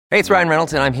Hey, it's Ryan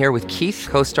Reynolds, and I'm here with Keith,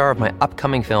 co-star of my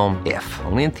upcoming film, If,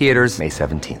 only in theaters May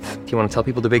 17th. Do you want to tell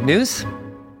people the big news?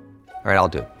 All right, I'll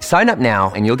do it. Sign up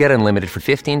now and you'll get unlimited for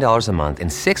 $15 a month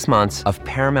and 6 months of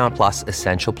Paramount Plus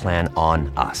Essential Plan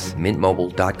on us.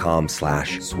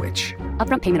 MintMobile.com/switch.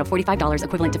 Upfront payment of $45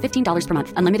 equivalent to $15 per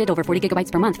month. Unlimited over 40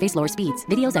 gigabytes per month. Face lower speeds.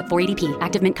 Videos at 480p.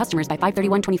 Active Mint customers by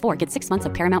 531.24 get 6 months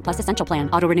of Paramount Plus Essential Plan.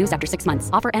 Auto renews after 6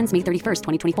 months. Offer ends May 31st,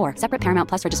 2024. Separate Paramount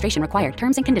Plus registration required.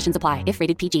 Terms and conditions apply if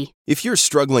rated PG. If you're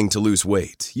struggling to lose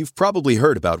weight, you've probably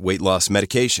heard about weight loss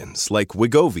medications like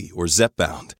Wegovy or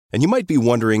Zepbound, and you might be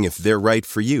wondering if they're right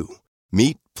for you.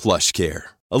 Meet PlushCare,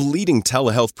 a leading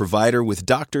telehealth provider with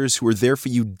doctors who are there for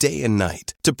you day and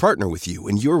night to partner with you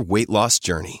in your weight loss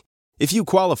journey. If you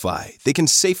qualify, they can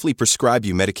safely prescribe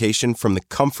you medication from the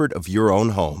comfort of your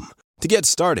own home. To get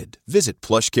started, visit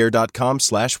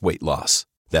plushcare.com/weightloss.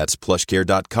 That's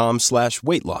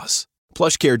plushcare.com/weightloss.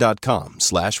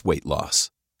 plushcare.com/weightloss.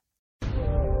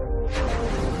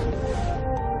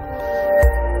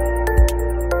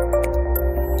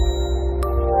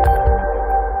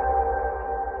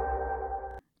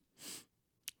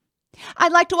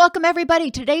 I'd like to welcome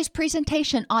everybody to today's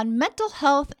presentation on mental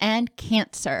health and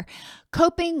cancer,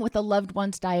 coping with a loved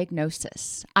one's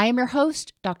diagnosis. I am your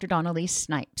host, Dr. Dawn-Elise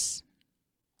Snipes.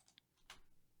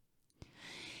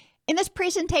 In this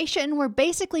presentation, we're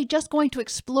basically just going to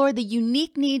explore the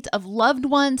unique needs of loved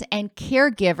ones and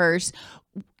caregivers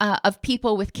of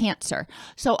people with cancer.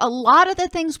 So a lot of the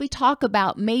things we talk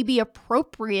about may be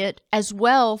appropriate as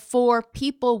well for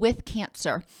people with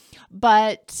cancer,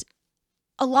 but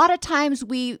a lot of times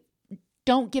we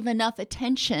don't give enough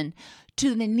attention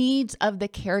to the needs of the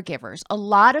caregivers. A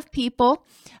lot of people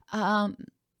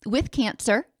with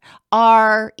cancer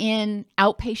are in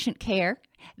outpatient care.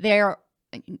 They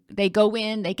go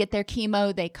in, they get their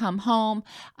chemo, they come home,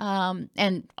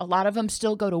 and a lot of them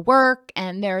still go to work,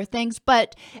 and there are things,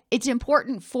 but it's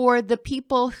important for the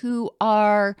people who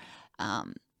are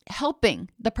helping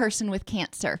the person with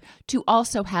cancer to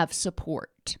also have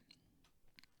support.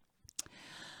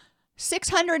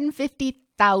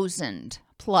 650,000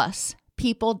 plus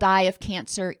people die of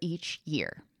cancer each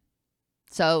year.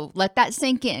 So let that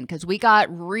sink in, because we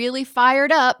got really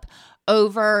fired up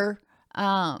over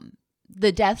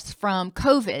the deaths from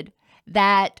COVID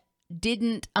that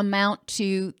didn't amount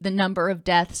to the number of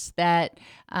deaths that,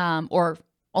 or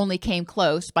only came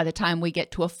close by the time we get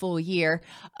to a full year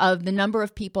of the number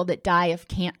of people that die of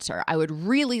cancer. I would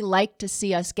really like to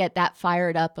see us get that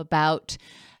fired up about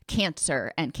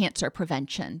cancer and cancer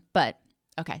prevention. But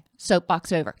okay,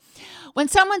 soapbox over. When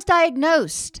someone's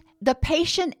diagnosed, the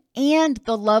patient and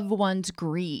the loved ones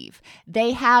grieve.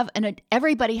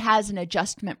 Everybody has an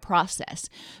adjustment process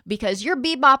because you're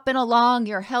bebopping along,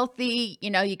 you're healthy,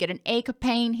 you get an ache of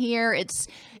pain here. It's,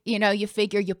 you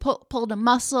figure you pulled a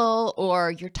muscle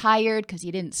or you're tired because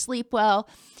you didn't sleep well,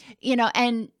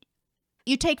 and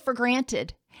you take for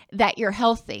granted that you're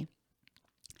healthy.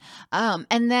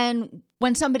 And then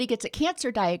when somebody gets a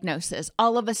cancer diagnosis,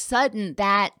 all of a sudden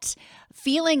that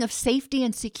feeling of safety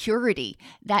and security,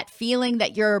 that feeling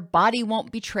that your body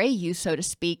won't betray you, so to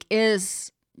speak,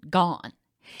 is gone.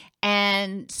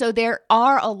 And so there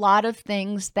are a lot of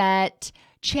things that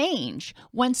change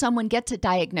when someone gets a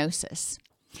diagnosis.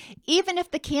 Even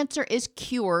if the cancer is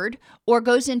cured or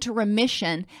goes into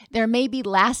remission, there may be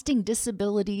lasting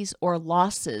disabilities or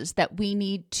losses that we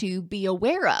need to be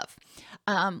aware of.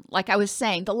 Like I was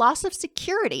saying, the loss of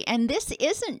security. And this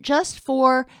isn't just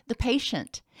for the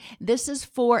patient. This is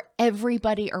for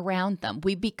everybody around them.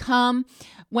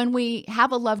 When we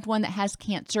have a loved one that has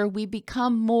cancer, we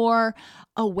become more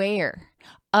aware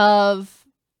of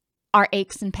our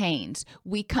aches and pains.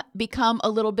 We become a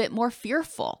little bit more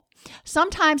fearful.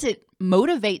 Sometimes it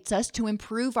motivates us to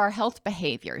improve our health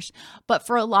behaviors. But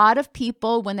for a lot of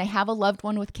people, when they have a loved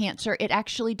one with cancer, it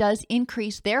actually does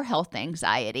increase their health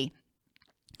anxiety.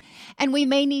 And we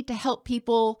may need to help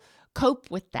people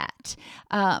cope with that.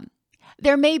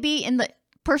 There may be, in the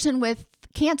person with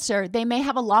cancer, they may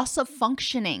have a loss of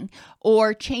functioning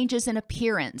or changes in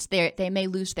appearance. They may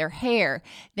lose their hair.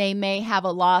 They may have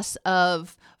a loss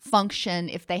of function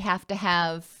if they have to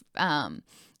have, a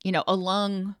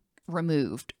lung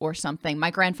removed or something.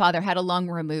 My grandfather had a lung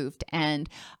removed, and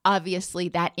obviously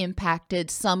that impacted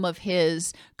some of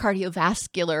his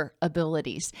cardiovascular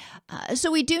abilities.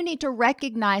 So we do need to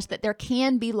recognize that there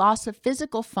can be loss of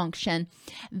physical function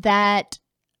that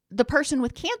the person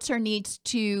with cancer needs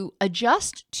to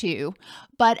adjust to,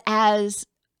 but as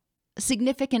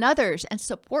significant others and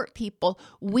support people,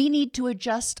 we need to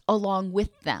adjust along with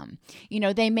them.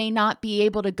 They may not be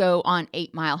able to go on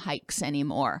 8-mile hikes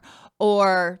anymore,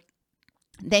 or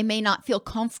They may not feel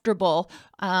comfortable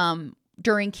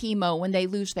during chemo when they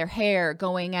lose their hair,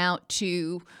 going out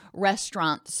to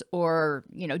restaurants or,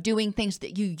 doing things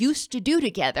that you used to do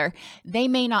together. They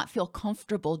may not feel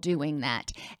comfortable doing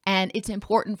that. And it's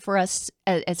important for us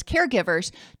as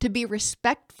caregivers to be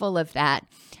respectful of that,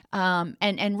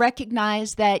 and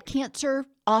recognize that cancer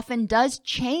often does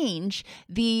change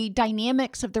the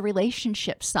dynamics of the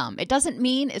relationship some. It doesn't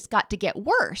mean it's got to get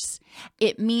worse.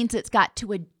 It means it's got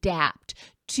to adapt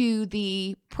to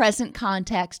the present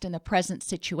context and the present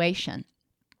situation.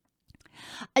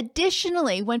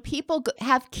 Additionally, when people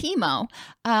have chemo,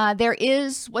 there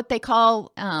is what they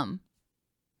call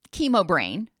chemo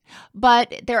brain,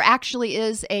 but there actually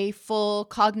is a full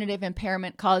cognitive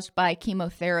impairment caused by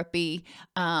chemotherapy,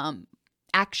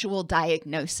 actual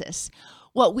diagnosis.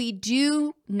 What we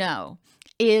do know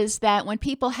is that when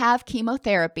people have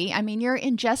chemotherapy, you're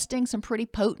ingesting some pretty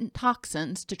potent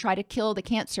toxins to try to kill the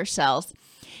cancer cells.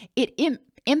 It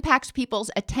impacts people's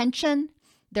attention,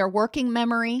 their working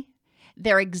memory,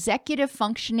 their executive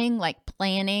functioning like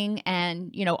planning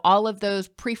and, all of those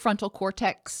prefrontal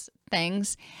cortex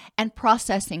things, and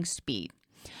processing speed.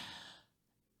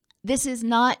 This is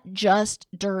not just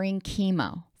during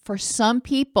chemo. For some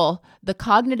people, the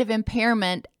cognitive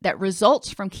impairment that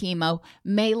results from chemo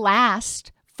may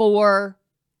last for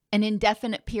an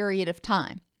indefinite period of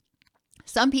time.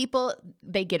 Some people,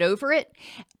 they get over it,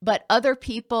 but other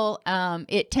people,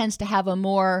 it tends to have a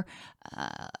more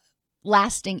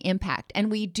lasting impact. And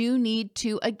we do need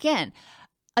to, again,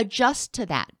 adjust to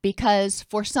that, because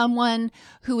for someone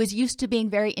who is used to being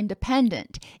very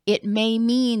independent, it may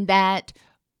mean that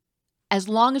as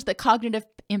long as the cognitive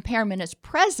impairment is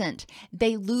present,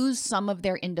 they lose some of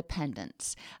their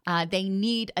independence. They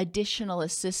need additional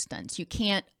assistance. You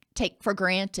can't take for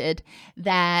granted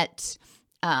that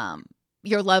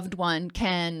your loved one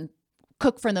can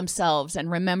cook for themselves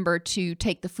and remember to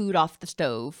take the food off the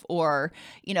stove, or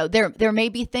there may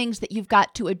be things that you've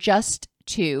got to adjust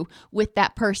to with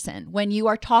that person when you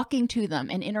are talking to them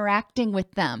and interacting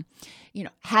with them.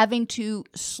 Having to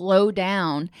slow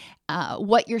down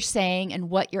what you're saying and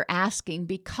what you're asking,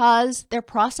 because their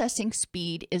processing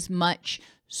speed is much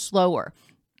slower.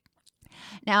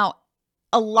 Now,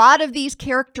 a lot of these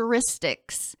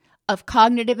characteristics of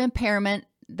cognitive impairment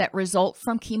that result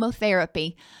from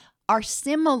chemotherapy are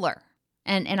similar.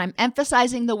 And I'm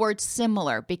emphasizing the word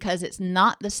similar because it's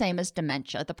not the same as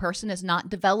dementia. The person is not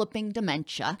developing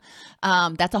dementia.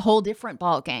 That's a whole different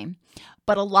ballgame.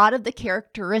 But a lot of the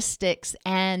characteristics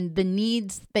and the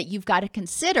needs that you've got to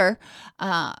consider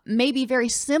may be very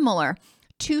similar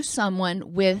to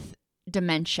someone with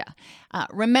dementia.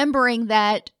 Remembering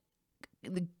that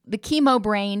the chemo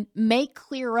brain may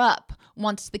clear up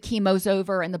once the chemo's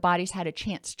over and the body's had a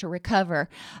chance to recover.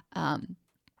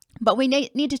 But we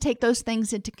need to take those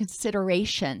things into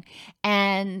consideration,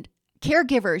 and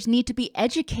caregivers need to be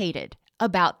educated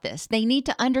about this. They need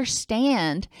to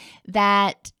understand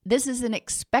that this is an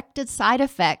expected side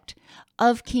effect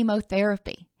of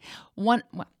chemotherapy.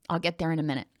 I'll get there in a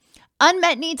minute.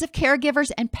 Unmet needs of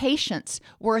caregivers and patients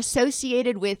were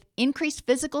associated with increased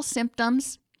physical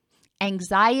symptoms,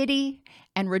 anxiety,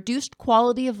 and reduced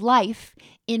quality of life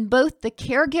in both the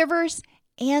caregivers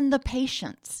and the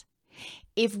patients.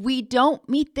 If we don't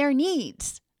meet their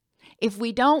needs, if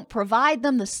we don't provide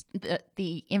them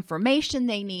the information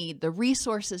they need, the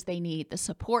resources they need, the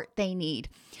support they need,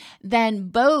 then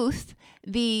both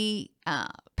the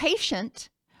patient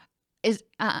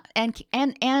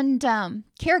and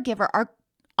caregiver are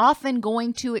often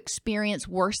going to experience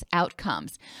worse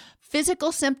outcomes.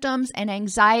 Physical symptoms and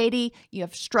anxiety, you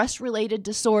have stress-related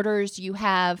disorders, you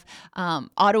have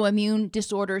autoimmune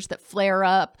disorders that flare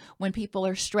up. When people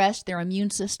are stressed, their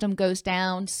immune system goes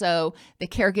down, so the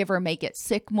caregiver may get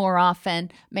sick more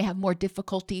often, may have more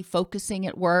difficulty focusing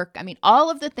at work. All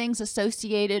of the things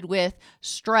associated with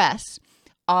stress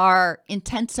are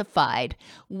intensified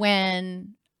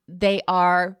when they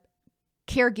are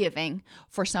caregiving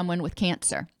for someone with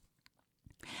cancer.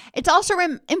 It's also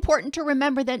important to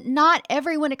remember that not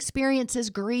everyone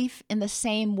experiences grief in the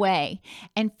same way,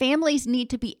 and families need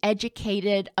to be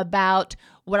educated about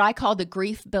what I call the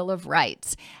grief bill of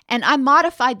rights. And I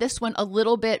modified this one a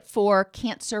little bit for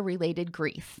cancer-related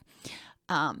grief.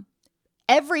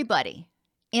 Everybody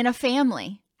in a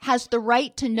family has the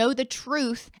right to know the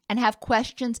truth and have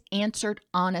questions answered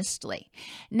honestly.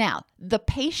 Now, the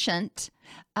patient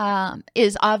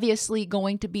is obviously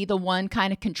going to be the one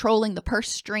kind of controlling the purse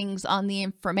strings on the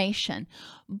information.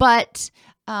 But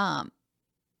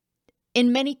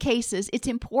in many cases, it's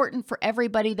important for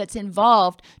everybody that's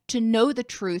involved to know the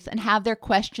truth and have their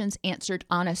questions answered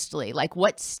honestly, like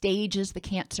what stage is the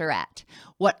cancer at?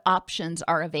 What options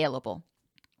are available?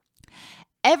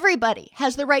 Everybody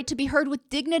has the right to be heard with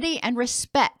dignity and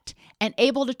respect and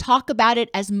able to talk about it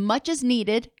as much as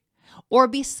needed, or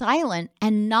be silent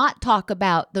and not talk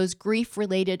about those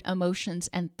grief-related emotions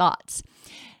and thoughts.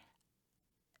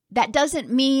 That doesn't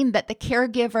mean that the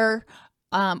caregiver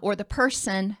or the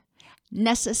person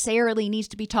necessarily needs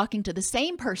to be talking to the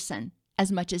same person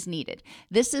as much as needed.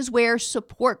 This is where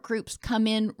support groups come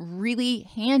in really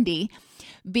handy,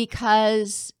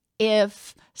 because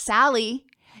if Sally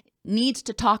needs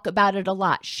to talk about it a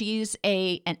lot, she's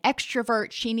an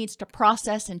extrovert, she needs to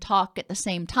process and talk at the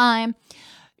same time,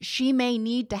 she may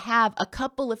need to have a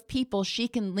couple of people she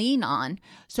can lean on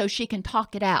so she can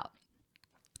talk it out.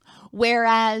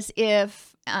 Whereas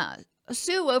if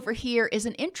Sue over here is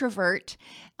an introvert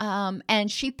and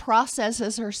she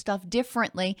processes her stuff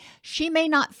differently, she may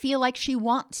not feel like she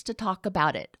wants to talk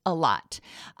about it a lot.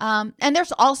 And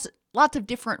there's also lots of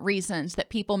different reasons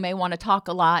that people may want to talk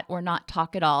a lot or not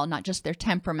talk at all, not just their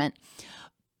temperament.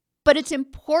 But it's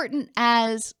important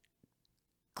as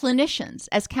clinicians,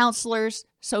 as counselors,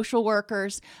 social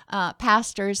workers,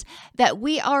 pastors, that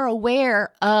we are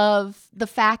aware of the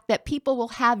fact that people will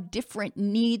have different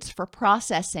needs for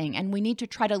processing, and we need to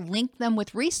try to link them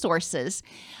with resources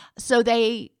so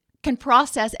they can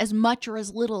process as much or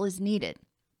as little as needed.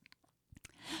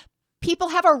 People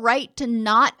have a right to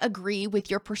not agree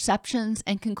with your perceptions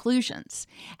and conclusions,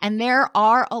 and there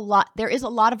is a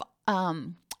lot of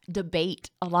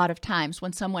debate a lot of times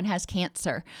when someone has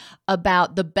cancer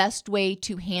about the best way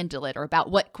to handle it or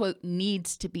about what, quote,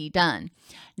 needs to be done.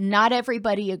 Not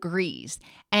everybody agrees,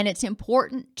 and it's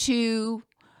important to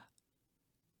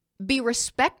be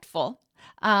respectful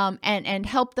and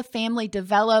help the family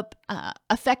develop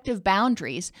effective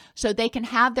boundaries so they can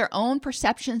have their own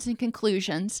perceptions and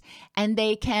conclusions, and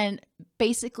they can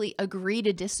basically agree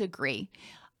to disagree.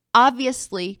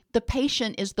 Obviously, the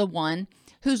patient is the one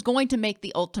who's going to make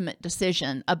the ultimate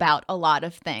decision about a lot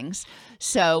of things.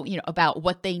 So, about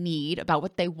what they need, about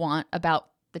what they want, about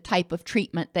the type of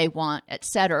treatment they want,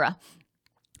 etc.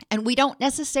 And we don't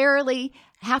necessarily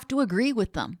have to agree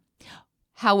with them.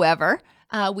 However,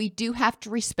 we do have to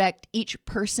respect each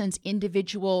person's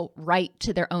individual right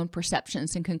to their own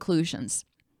perceptions and conclusions.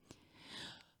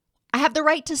 I have the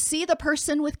right to see the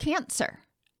person with cancer.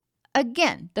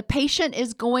 Again, the patient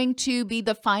is going to be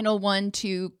the final one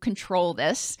to control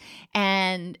this,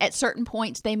 and at certain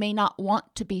points, they may not want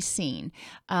to be seen.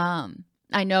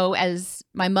 I know as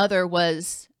my mother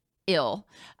was ill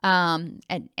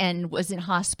and was in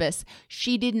hospice,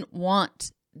 she didn't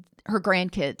want her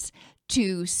grandkids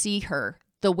to see her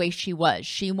the way she was.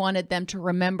 She wanted them to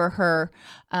remember her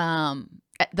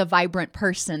the vibrant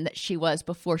person that she was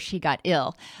before she got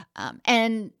ill,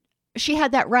 and she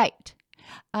had that right.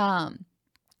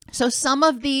 So some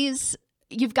of these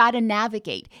you've got to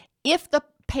navigate. If the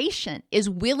patient is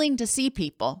willing to see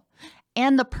people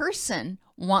and the person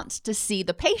wants to see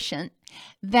the patient,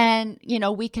 then,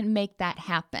 we can make that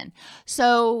happen.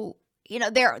 So,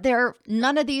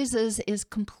 none of these is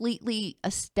completely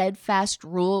a steadfast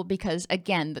rule, because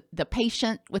again, the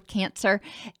patient with cancer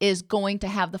is going to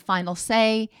have the final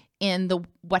say in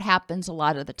what happens a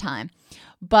lot of the time.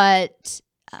 But,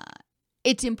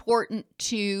 it's important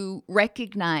to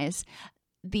recognize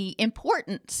the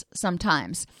importance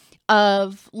sometimes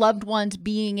of loved ones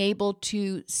being able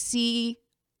to see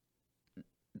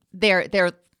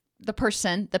the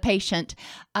person, the patient,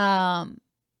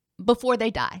 before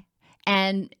they die,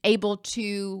 and able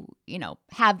to,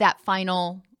 have that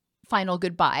final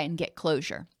goodbye and get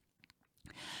closure.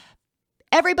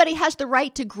 Everybody has the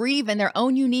right to grieve in their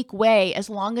own unique way as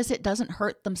long as it doesn't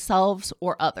hurt themselves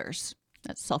or others.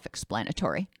 That's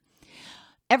self-explanatory.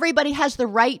 Everybody has the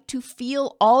right to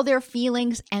feel all their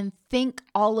feelings and think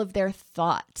all of their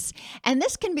thoughts. And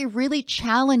this can be really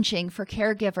challenging for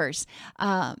caregivers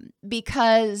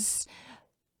because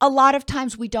a lot of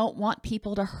times we don't want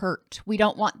people to hurt. We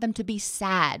don't want them to be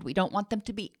sad. We don't want them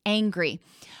to be angry.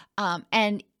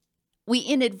 And we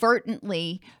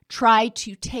inadvertently try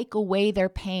to take away their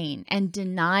pain and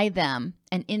deny them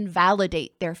and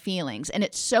invalidate their feelings. And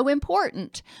it's so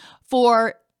important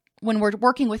for when we're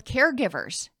working with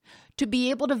caregivers to be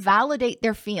able to validate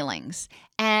their feelings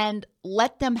and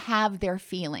let them have their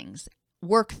feelings,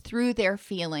 work through their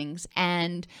feelings,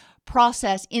 and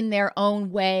process in their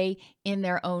own way, in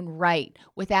their own right,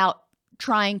 without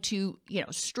trying to,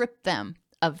 strip them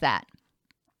of that.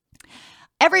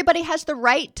 Everybody has the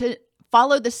right to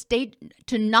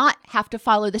not have to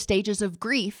follow the stages of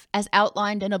grief as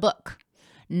outlined in a book.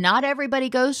 Not everybody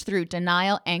goes through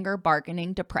denial, anger,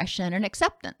 bargaining, depression, and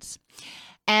acceptance.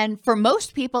 And for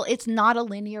most people, it's not a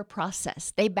linear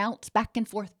process. They bounce back and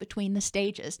forth between the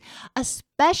stages,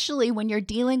 especially when you're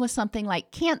dealing with something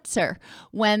like cancer,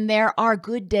 when there are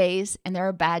good days and there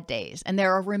are bad days, and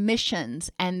there are remissions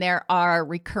and there are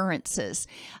recurrences.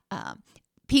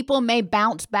 People may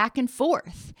bounce back and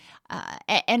forth,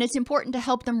 and it's important to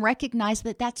help them recognize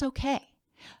that that's okay.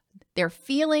 Their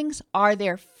feelings are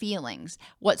their feelings.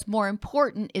 What's more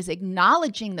important is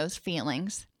acknowledging those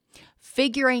feelings,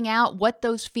 figuring out what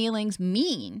those feelings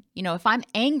mean. If I'm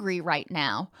angry right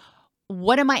now,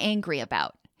 what am I angry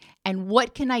about? And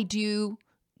what can I do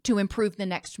to improve the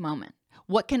next moment?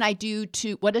 What can I do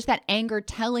what is that anger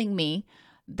telling me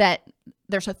that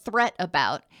there's a threat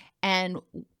about? And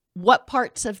what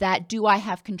parts of that do I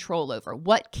have control over?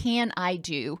 What can I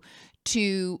do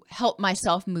to help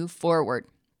myself move forward?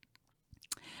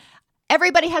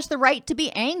 Everybody has the right to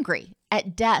be angry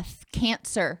at death,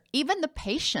 cancer, even the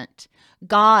patient,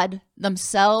 God,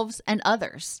 themselves, and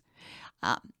others.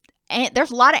 And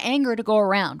there's a lot of anger to go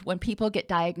around when people get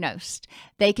diagnosed.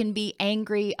 They can be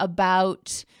angry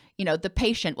about, the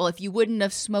patient. Well, if you wouldn't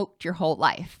have smoked your whole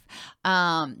life.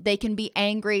 They can be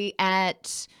angry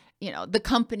at, the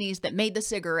companies that made the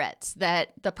cigarettes that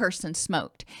the person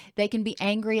smoked. They can be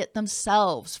angry at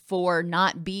themselves for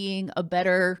not being a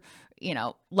better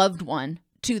loved one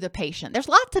to the patient. There's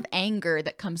lots of anger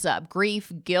that comes up,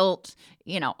 grief, guilt,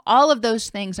 all of those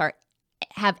things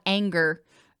have anger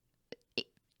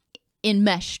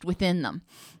enmeshed within them.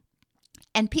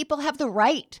 And people have the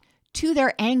right to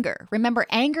their anger. Remember,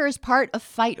 anger is part of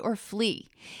fight or flee.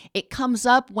 It comes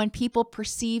up when people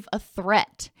perceive a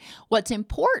threat. What's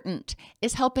important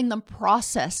is helping them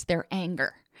process their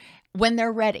anger when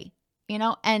they're ready,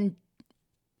 and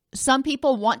some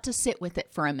people want to sit with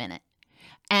it for a minute.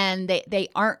 And they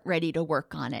aren't ready to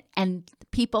work on it. And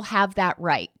people have that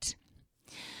right.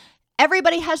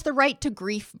 Everybody has the right to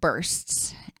grief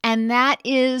bursts. And that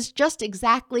is just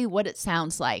exactly what it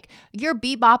sounds like. You're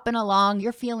bebopping along.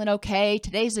 You're feeling okay.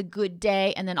 Today's a good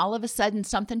day. And then all of a sudden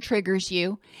something triggers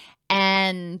you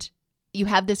and you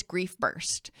have this grief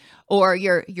burst. Or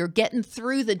you're getting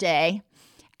through the day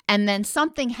and then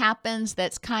something happens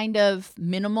that's kind of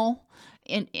minimal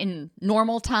in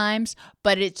normal times,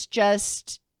 but it's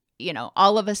just,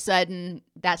 all of a sudden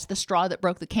that's the straw that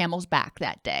broke the camel's back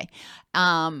that day.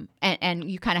 And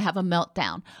you kind of have a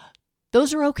meltdown.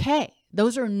 Those are okay.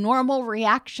 Those are normal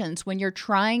reactions when you're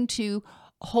trying to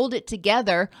hold it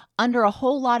together under a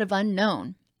whole lot of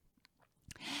unknown.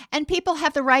 And people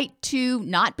have the right to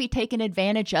not be taken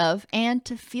advantage of and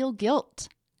to feel guilt.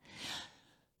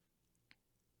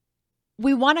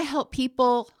 We want to help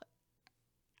people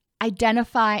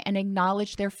identify and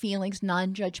acknowledge their feelings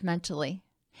non-judgmentally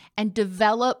and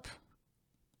develop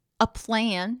a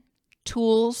plan,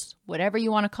 tools, whatever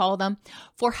you want to call them,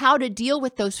 for how to deal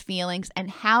with those feelings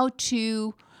and how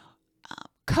to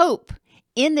cope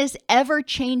in this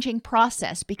ever-changing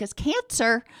process, because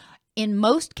cancer, in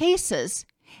most cases,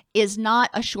 is not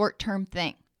a short-term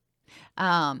thing.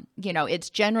 It's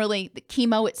generally, the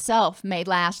chemo itself may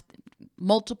last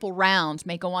multiple rounds,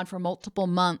 may go on for multiple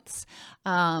months.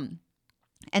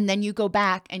 And then you go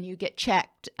back and you get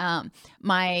checked.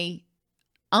 My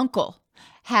uncle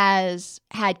has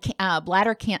had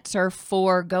bladder cancer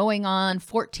for going on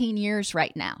 14 years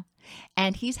right now.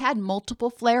 And he's had multiple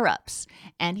flare-ups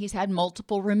and he's had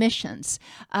multiple remissions.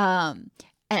 And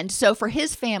so for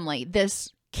his family,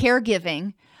 this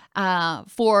caregiving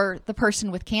for the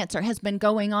person with cancer has been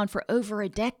going on for over a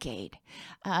decade.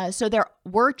 So there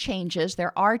are changes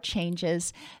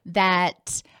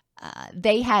that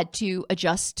they had to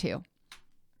adjust to.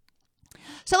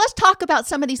 So let's talk about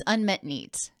some of these unmet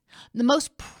needs. The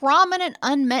most prominent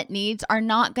unmet needs are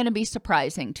not going to be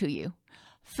surprising to you.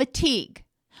 Fatigue.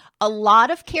 A lot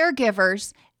of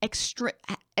caregivers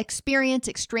experience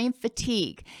extreme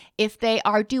fatigue if they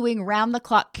are doing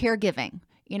round-the-clock caregiving.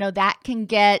 That can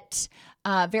get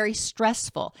very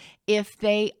stressful if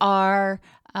they are,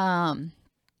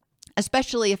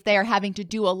 especially if they are having to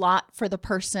do a lot for the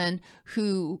person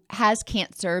who has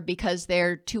cancer because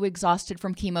they're too exhausted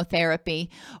from chemotherapy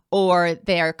or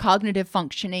their cognitive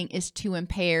functioning is too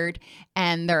impaired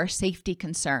and there are safety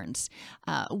concerns.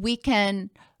 We can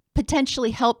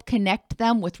potentially help connect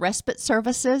them with respite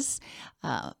services.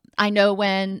 I know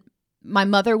when my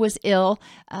mother was ill,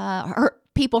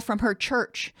 people from her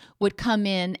church would come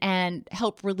in and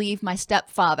help relieve my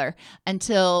stepfather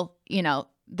until,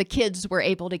 the kids were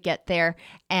able to get there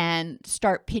and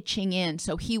start pitching in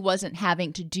so he wasn't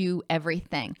having to do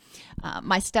everything.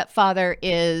 My stepfather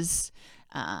is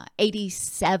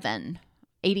 87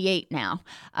 88 now.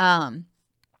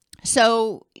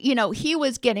 So, he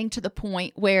was getting to the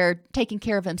point where taking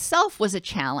care of himself was a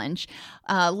challenge,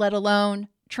 let alone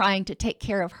trying to take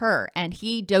care of her. And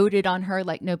he doted on her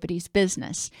like nobody's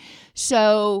business.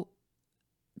 So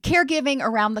caregiving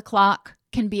around the clock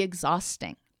can be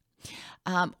exhausting.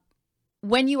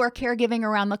 When you are caregiving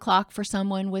around the clock for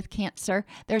someone with cancer,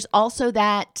 there's also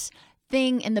that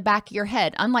thing in the back of your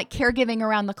head. Unlike caregiving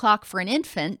around the clock for an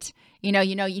infant, you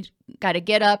got to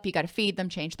get up, you got to feed them,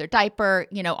 change their diaper,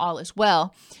 all is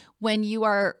well. When you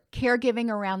are caregiving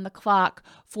around the clock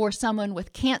for someone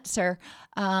with cancer,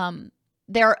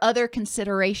 there are other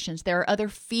considerations, there are other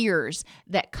fears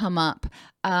that come up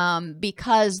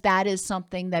because that is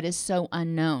something that is so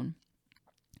unknown.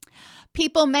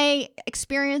 People may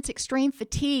experience extreme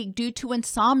fatigue due to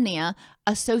insomnia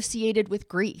associated with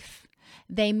grief.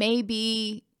 They may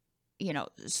be,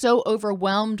 so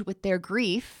overwhelmed with their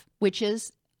grief, which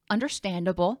is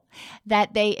understandable,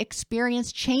 that they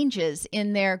experience changes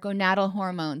in their gonadal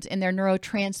hormones, in their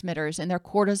neurotransmitters, in their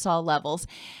cortisol levels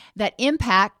that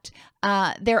impact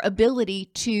their ability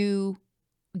to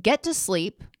get to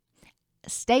sleep,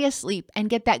 stay asleep, and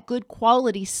get that good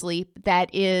quality sleep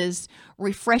that is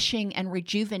refreshing and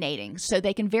rejuvenating. So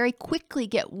they can very quickly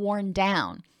get worn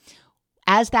down.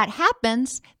 As that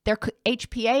happens, their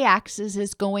HPA axis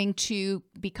is going to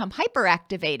become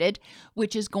hyperactivated,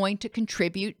 which is going to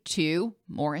contribute to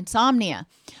more insomnia.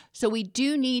 So we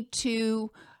do need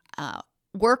to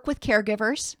work with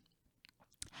caregivers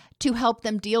to help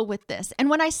them deal with this. And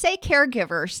when I say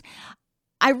caregivers,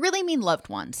 I really mean loved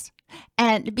ones.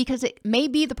 And because it may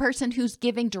be the person who's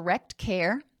giving direct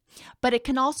care, but it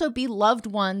can also be loved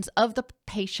ones of the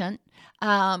patient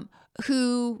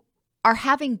who are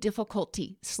having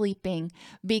difficulty sleeping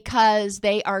because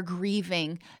they are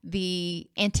grieving the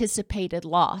anticipated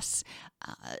loss.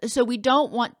 So we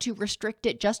don't want to restrict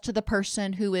it just to the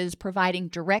person who is providing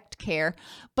direct care,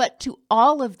 but to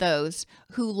all of those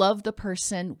who love the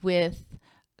person with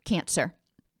cancer.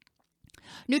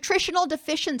 Nutritional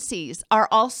deficiencies are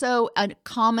also a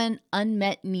common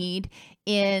unmet need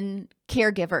in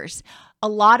caregivers. A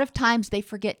lot of times they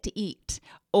forget to eat,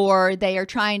 or they are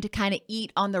trying to kind of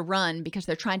eat on the run because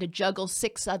they're trying to juggle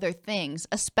 6 other things,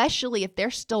 especially if they're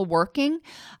still working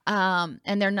and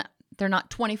they're not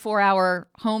 24-hour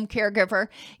home caregiver.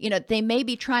 They may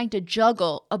be trying to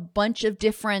juggle a bunch of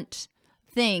different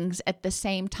things at the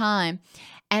same time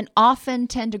and often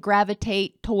tend to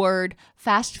gravitate toward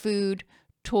fast food,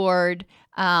 toward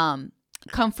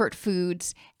comfort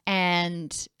foods,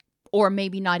 or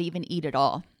maybe not even eat at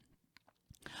all.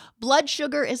 Blood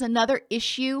sugar is another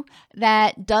issue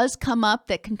that does come up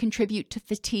that can contribute to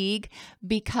fatigue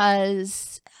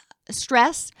because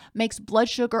stress makes blood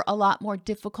sugar a lot more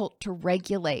difficult to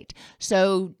regulate.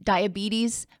 So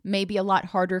diabetes may be a lot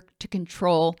harder to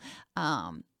control.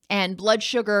 And blood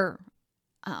sugar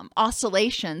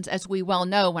oscillations, as we well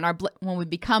know, when we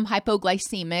become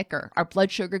hypoglycemic or our blood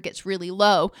sugar gets really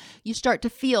low, you start to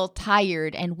feel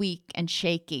tired and weak and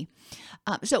shaky.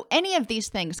 So any of these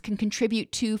things can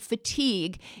contribute to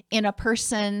fatigue in a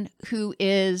person who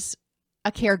is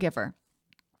a caregiver.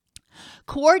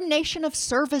 Coordination of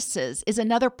services is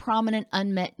another prominent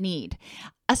unmet need,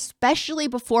 especially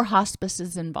before hospice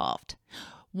is involved.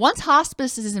 Once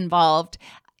hospice is involved,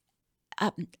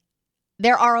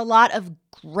 there are a lot of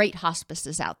great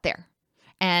hospices out there,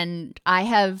 and I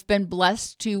have been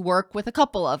blessed to work with a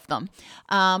couple of them.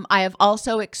 I have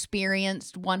also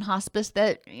experienced one hospice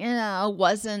that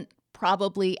wasn't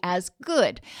probably as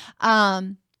good.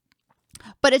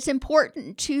 But it's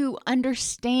important to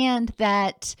understand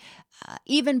that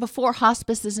even before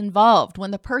hospice is involved,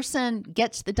 when the person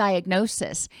gets the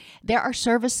diagnosis, there are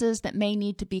services that may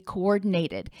need to be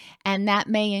coordinated, and that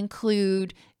may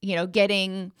include,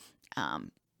 getting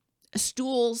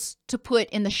stools to put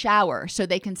in the shower so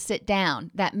they can sit down.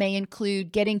 That may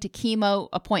include getting to chemo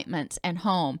appointments and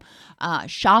home,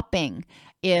 shopping.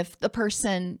 If the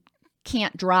person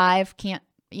can't drive, can't,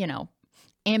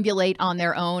 ambulate on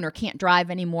their own, or can't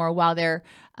drive anymore while they're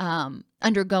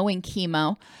undergoing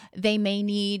chemo, they may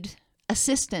need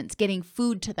assistance getting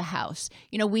food to the house.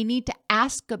 We need to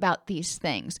ask about these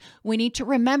things. We need to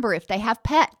remember if they have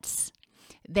pets,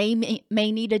 they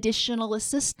may need additional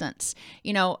assistance.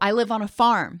 I live on a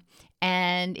farm,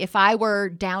 and if I were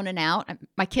down and out,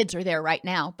 my kids are there right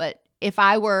now, but if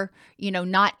I were,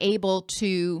 not able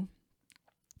to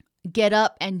get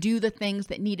up and do the things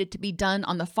that needed to be done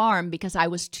on the farm because I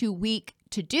was too weak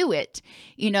to do it.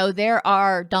 There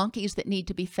are donkeys that need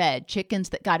to be fed, chickens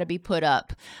that got to be put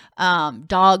up,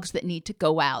 dogs that need to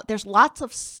go out. There's lots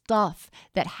of stuff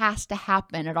that has to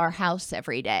happen at our house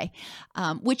every day,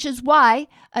 which is why,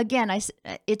 again,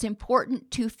 it's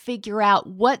important to figure out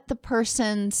what the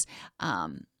person's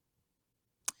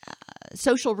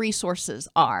social resources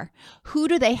are. Who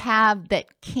do they have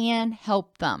that can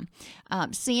help them?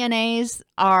 CNAs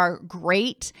are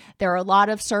great. There are a lot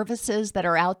of services that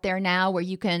are out there now where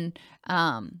you can,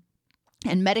 and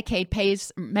Medicare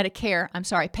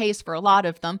pays for a lot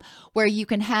of them, where you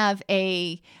can have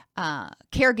a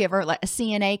caregiver, like a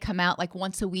CNA, come out like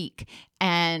once a week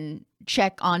and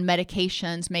check on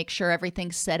medications, make sure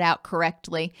everything's set out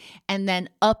correctly, and then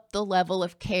up the level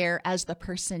of care as the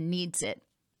person needs it.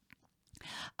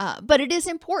 But it is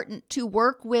important to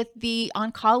work with the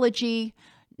oncology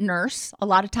nurse. A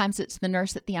lot of times it's the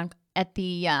nurse at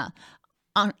the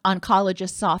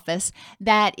oncologist's office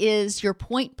that is your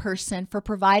point person for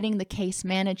providing the case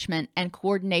management and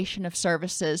coordination of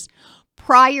services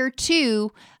prior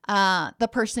to the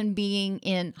person being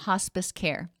in hospice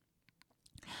care.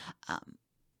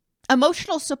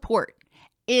 Emotional support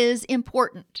is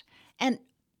important. And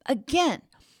again,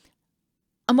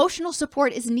 emotional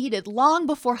support is needed long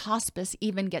before hospice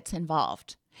even gets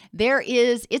involved.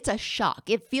 It's a shock.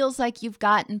 It feels like you've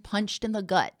gotten punched in the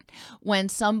gut when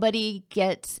somebody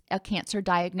gets a cancer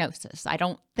diagnosis. I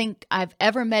don't think I've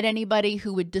ever met anybody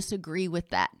who would disagree with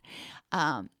that.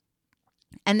 And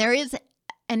there is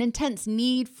an intense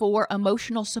need for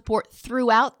emotional support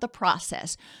throughout the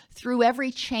process, through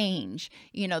every change.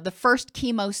 The first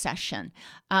chemo session,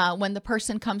 when the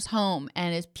person comes home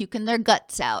and is puking their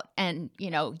guts out, and,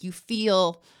 you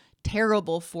feel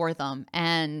terrible for them.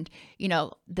 And,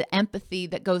 the empathy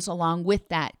that goes along with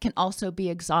that can also be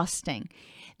exhausting.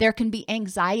 There can be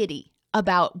anxiety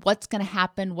about what's going to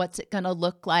happen, what's it going to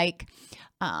look like.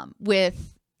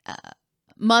 With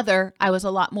Mother, I was a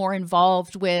lot more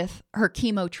involved with her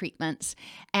chemo treatments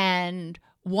and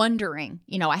wondering,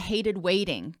 I hated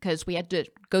waiting because we had to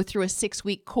go through a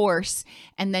 6-week course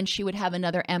and then she would have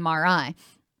another MRI.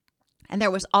 And there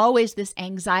was always this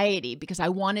anxiety because I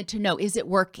wanted to know, is it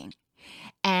working?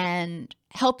 And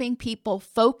helping people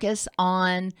focus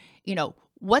on,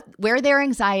 where their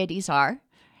anxieties are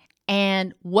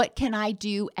and what can I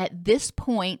do at this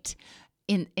point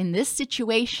in this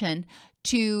situation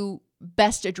to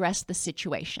best address the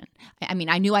situation. I mean,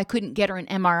 I knew I couldn't get her an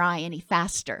MRI any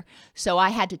faster. So I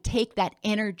had to take that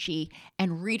energy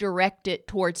and redirect it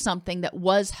towards something that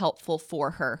was helpful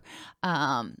for her,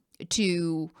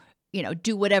 to,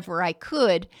 do whatever I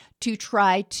could to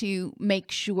try to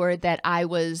make sure that I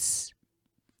was,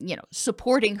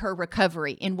 supporting her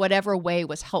recovery in whatever way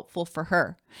was helpful for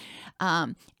her.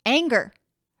 Anger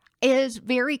is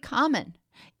very common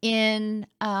in,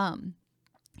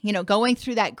 going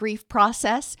through that grief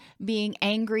process, being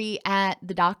angry at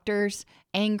the doctors,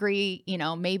 angry,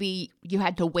 maybe you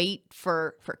had to wait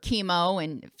for chemo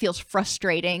and it feels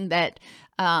frustrating that,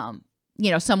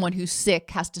 someone who's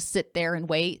sick has to sit there and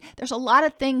wait. There's a lot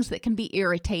of things that can be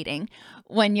irritating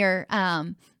when you're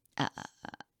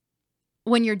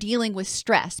dealing with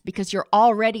stress because you're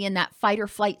already in that fight or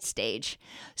flight stage.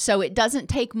 So it doesn't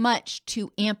take much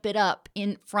to amp it up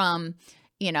from,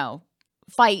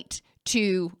 fight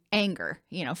to anger,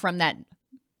 from that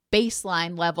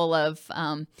baseline level of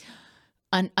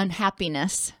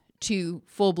unhappiness to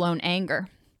full-blown anger.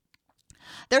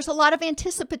 There's a lot of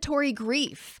anticipatory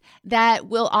grief that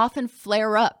will often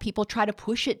flare up. People try to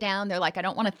push it down. They're like, I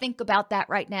don't want to think about that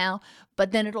right now,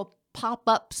 but then it'll pop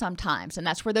up sometimes, and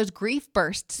that's where those grief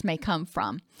bursts may come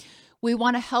from. We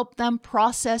want to help them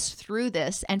process through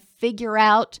this and figure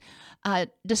out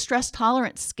distress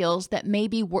tolerance skills that may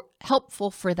be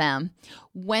helpful for them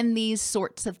when these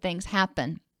sorts of things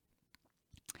happen.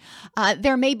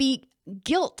 There may be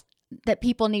guilt that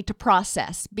people need to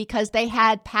process because they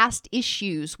had past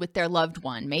issues with their loved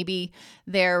one. Maybe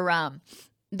their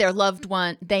loved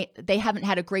one, they haven't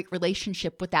had a great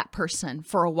relationship with that person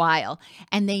for a while,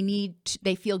 and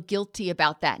they feel guilty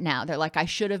about that now. They're like, I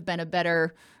should have been a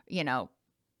better,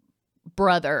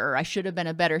 brother, or I should have been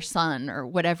a better son, or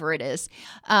whatever it is.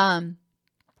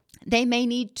 They may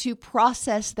need to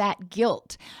process that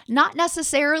guilt, not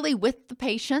necessarily with the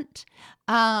patient.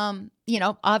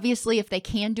 Obviously, if they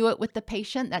can do it with the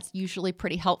patient, that's usually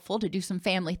pretty helpful to do some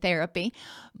family therapy.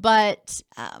 But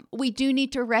we do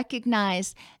need to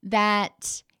recognize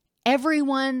that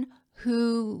everyone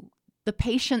who the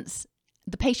patient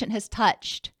has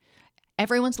touched,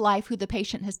 everyone's life who the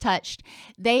patient has touched,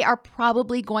 they are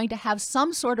probably going to have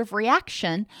some sort of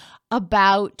reaction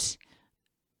about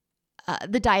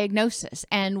the diagnosis,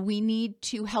 and we need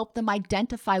to help them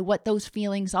identify what those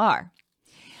feelings are.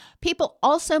 People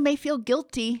also may feel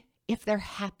guilty if they're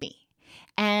happy,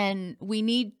 and we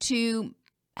need to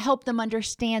help them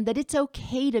understand that it's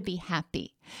okay to be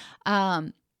happy.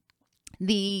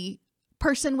 The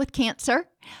person with cancer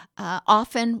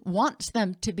often wants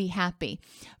them to be happy,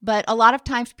 but a lot of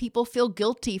times people feel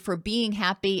guilty for being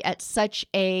happy at such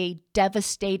a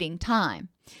devastating time.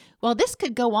 Well, this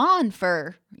could go on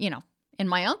for, in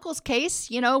my uncle's case,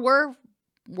 we're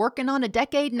working on a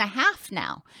decade and a half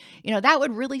now. That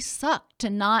would really suck to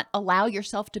not allow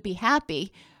yourself to be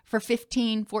happy for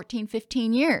 14,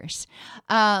 15 years.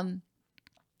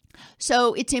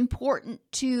 So it's important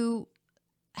to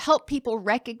help people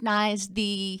recognize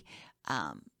the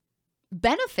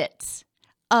benefits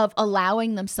of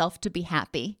allowing themselves to be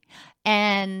happy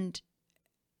and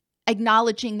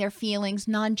acknowledging their feelings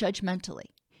non-judgmentally.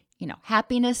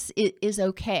 Happiness is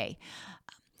okay.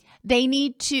 They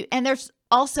need to, and there's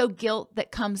also guilt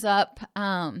that comes up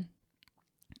at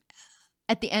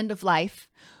the end of life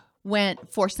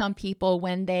for some people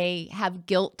when they have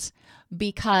guilt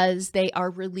because they are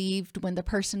relieved when the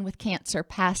person with cancer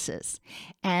passes,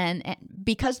 and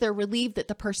because they're relieved that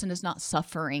the person is not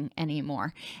suffering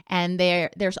anymore. And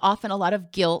there's often a lot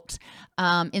of guilt.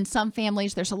 In some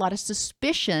families, there's a lot of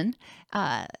suspicion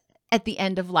at the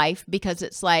end of life because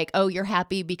it's like, oh, you're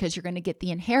happy because you're going to get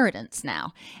the inheritance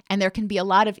now. And there can be a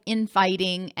lot of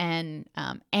infighting and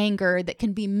anger that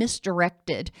can be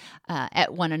misdirected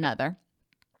at one another.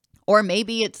 Or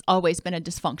maybe it's always been a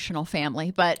dysfunctional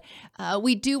family, but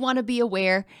we do want to be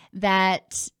aware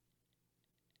that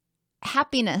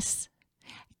happiness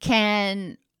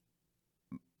can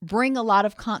bring a lot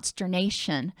of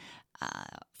consternation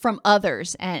from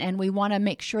others, and we want to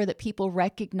make sure that people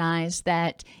recognize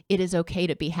that it is okay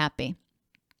to be happy.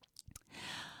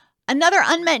 Another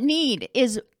unmet need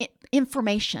is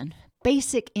information,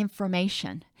 basic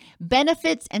information,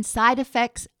 benefits and side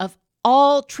effects of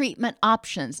all treatment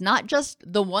options, not just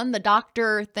the one the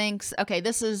doctor thinks, okay,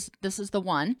 this is the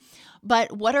one,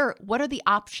 but what are the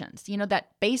options?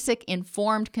 That basic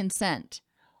informed consent.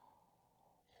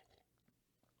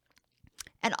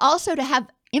 And also to have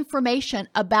information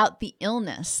about the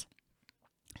illness.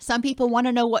 Some people want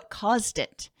to know what caused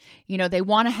it. They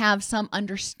want to have some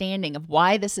understanding of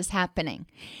why this is happening.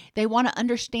 They want to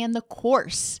understand the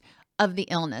course of the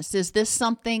illness. Is this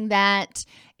something that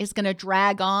is going to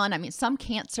drag on? I mean, some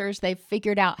cancers, they've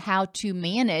figured out how to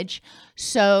manage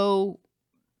so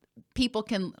people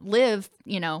can live,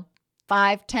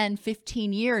 5, 10,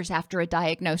 15 years after a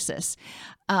diagnosis.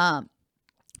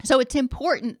 So it's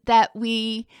important that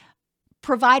we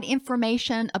provide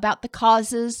information about the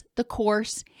causes, the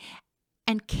course,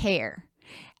 and care.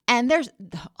 And there's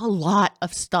a lot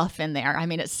of stuff in there. I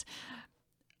mean, it's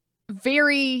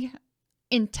very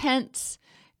intense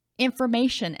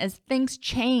information as things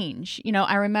change.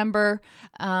 I remember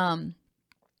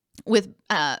with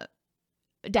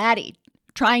Daddy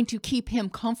trying to keep him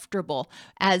comfortable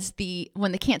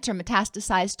when the cancer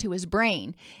metastasized to his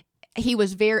brain. He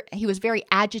was very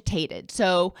agitated.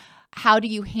 So how do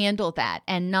you handle that?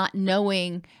 And not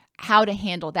knowing how to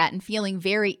handle that and feeling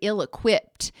very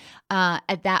ill-equipped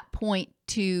at that point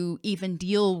to even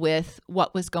deal with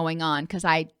what was going on, because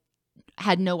I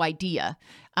had no idea.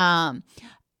 And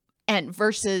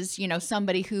versus,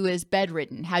 somebody who is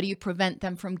bedridden, how do you prevent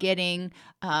them from getting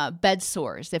bed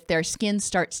sores if their skin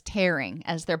starts tearing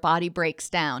as their body breaks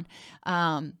down?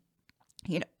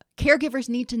 Caregivers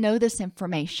need to know this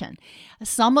information.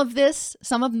 Some of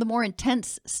the more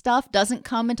intense stuff doesn't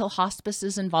come until hospice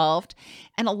is involved.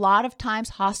 And a lot of times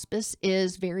hospice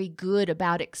is very good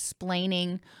about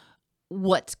explaining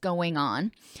what's going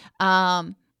on.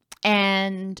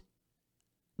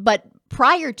 But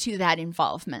prior to that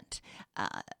involvement,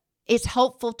 it's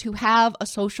helpful to have a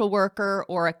social worker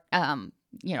or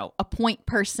a point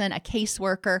person, a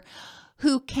caseworker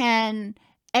who can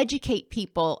educate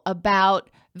people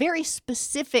about very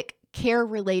specific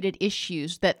care-related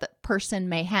issues that the person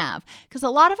may have. Because a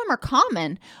lot of them are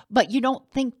common, but you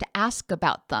don't think to ask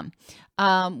about them.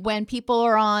 When people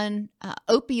are on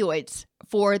opioids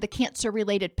for the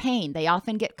cancer-related pain, they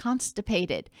often get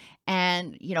constipated.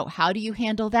 And, how do you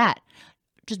handle that?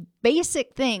 Just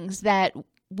basic things that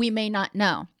we may not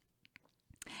know.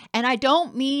 And I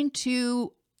don't mean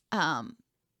to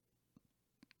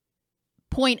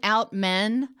point out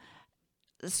men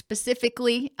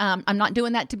specifically. I'm not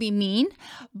doing that to be mean,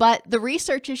 but the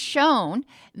research has shown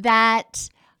that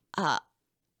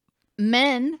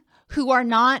men who are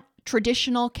not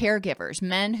traditional caregivers,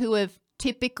 men who have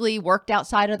typically worked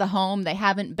outside of the home, they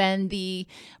haven't been the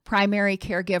primary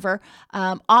caregiver,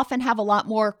 often have a lot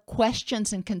more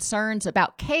questions and concerns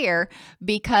about care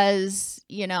because,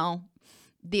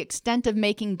 the extent of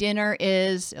making dinner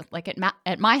is, like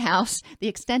at my house, the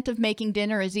extent of making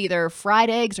dinner is either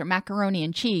fried eggs or macaroni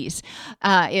and cheese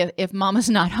if mama's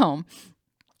not home.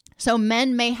 So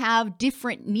men may have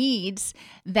different needs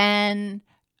than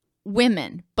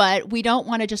women, but we don't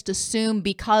want to just assume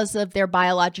because of their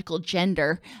biological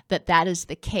gender that is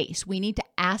the case. We need to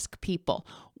ask people,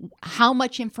 how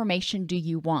much information do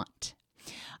you want?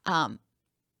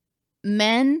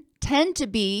 Men tend to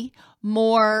be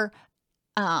more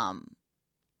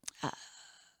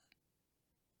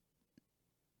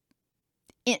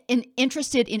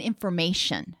interested in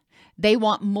information. They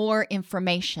want more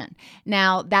information.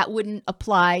 Now, that wouldn't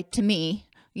apply to me,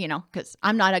 because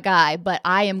I'm not a guy, but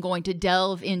I am going to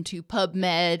delve into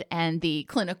PubMed and the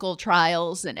clinical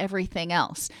trials and everything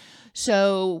else.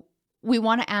 So we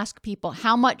want to ask people,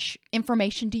 how much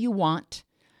information do you want?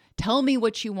 Tell me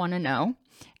what you want to know.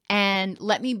 And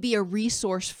let me be a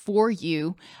resource for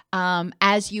you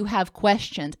as you have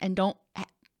questions. And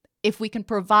if we can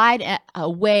provide a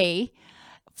way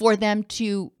for them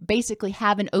to basically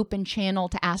have an open channel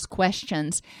to ask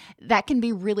questions, that can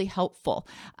be really helpful.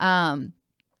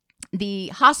 The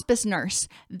hospice nurse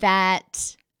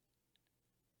that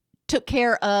took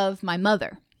care of my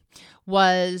mother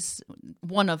was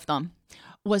one of them,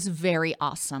 was very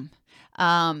awesome.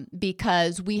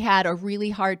 Because we had a really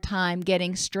hard time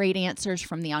getting straight answers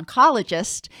from the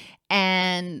oncologist,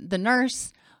 and the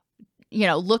nurse,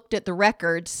 looked at the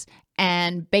records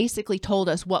and basically told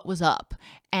us what was up.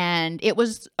 And it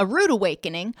was a rude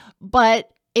awakening,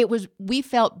 but we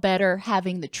felt better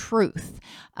having the truth,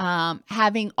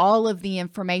 having all of the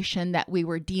information that we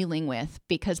were dealing with,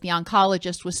 because the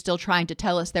oncologist was still trying to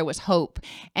tell us there was hope,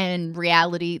 and in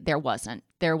reality, there wasn't.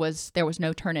 There was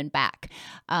no turning back.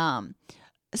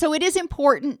 So it is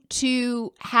important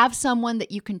to have someone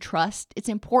that you can trust. It's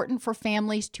important for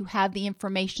families to have the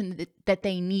information that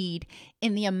they need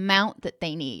in the amount that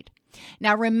they need.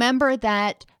 Now, remember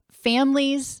that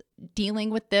families dealing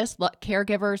with this,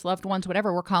 caregivers, loved ones,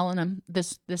 whatever we're calling them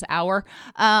this hour,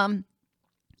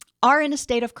 are in a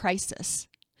state of crisis.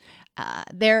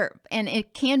 And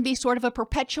it can be sort of a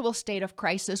perpetual state of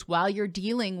crisis while you're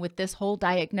dealing with this whole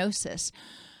diagnosis.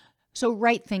 So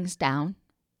write things down,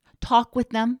 talk with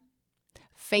them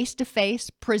face to face,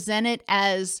 present it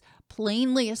as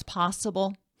plainly as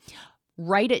possible,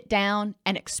 write it down,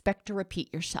 and expect to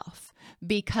repeat yourself.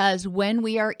 Because when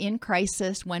we are in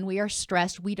crisis, when we are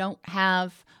stressed, we don't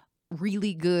have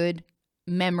really good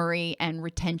memory and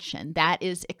retention. That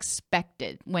is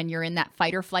expected when you're in that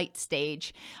fight or flight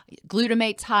stage.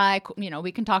 Glutamate's high,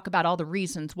 we can talk about all the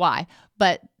reasons why,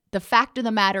 but the fact of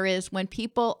the matter is when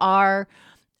people are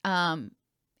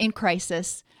in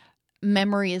crisis,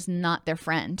 memory is not their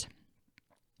friend.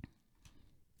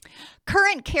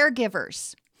 Current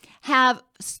caregivers have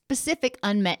specific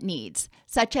unmet needs,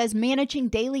 such as managing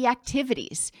daily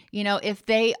activities. If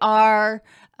they are,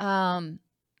 mom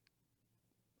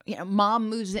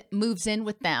moves in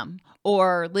with them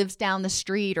or lives down the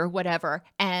street or whatever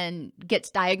and gets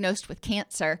diagnosed with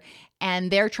cancer, and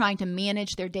they're trying to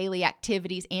manage their daily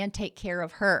activities and take care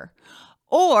of her.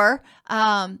 Or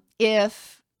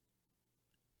if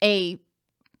a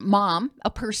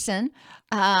person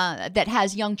that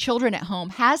has young children at home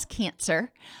has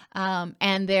cancer,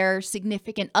 and their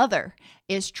significant other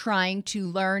is trying to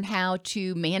learn how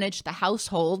to manage the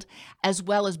household as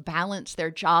well as balance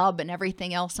their job and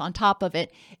everything else on top of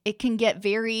it, it can get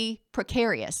very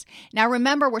precarious. Now,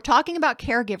 remember, we're talking about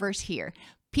caregivers here.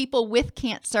 People with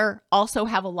cancer also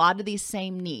have a lot of these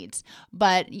same needs,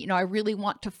 but I really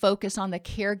want to focus on the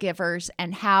caregivers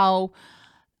and how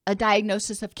a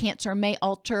diagnosis of cancer may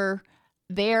alter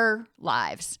their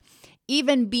lives.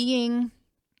 Even being,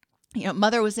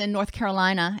 mother was in North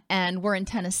Carolina and we're in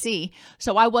Tennessee,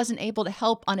 so I wasn't able to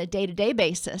help on a day-to-day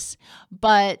basis,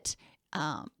 but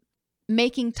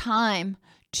making time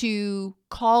to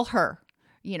call her,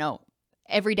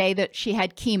 every day that she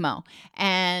had chemo,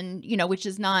 and, which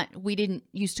is not, we didn't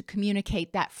used to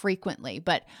communicate that frequently,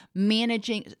 but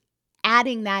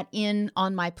adding that in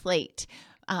on my plate,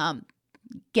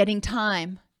 getting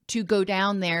time to go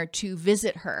down there to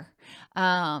visit her,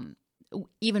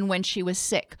 even when she was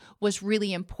sick, was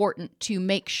really important to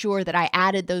make sure that I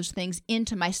added those things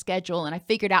into my schedule, and I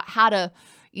figured out how to,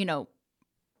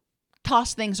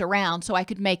 toss things around so I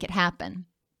could make it happen.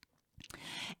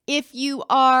 If you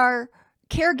are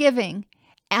caregiving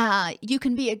You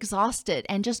can be exhausted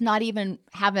and just not even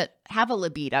have a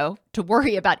libido to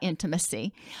worry about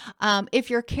intimacy. If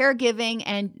you're caregiving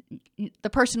and the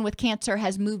person with cancer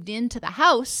has moved into the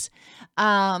house,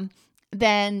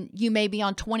 then you may be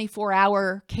on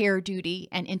 24-hour care duty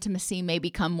and intimacy may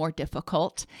become more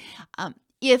difficult.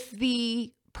 If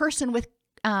the person with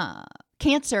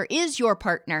cancer is your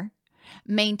partner,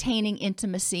 maintaining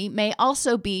intimacy may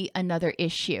also be another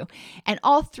issue. And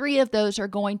all three of those are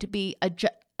going to be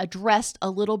addressed a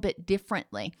little bit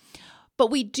differently.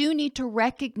 But we do need to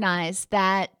recognize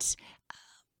that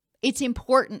it's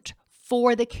important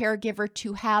for the caregiver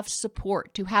to have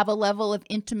support, to have a level of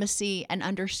intimacy and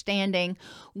understanding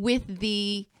with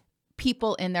the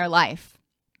people in their life.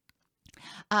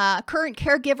 Current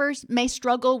caregivers may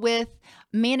struggle with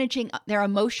managing their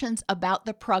emotions about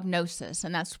the prognosis,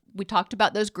 and we talked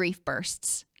about those grief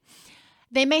bursts.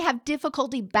 They may have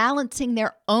difficulty balancing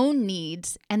their own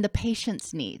needs and the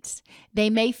patient's needs. They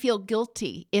may feel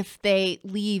guilty if they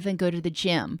leave and go to the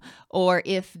gym, or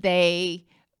if they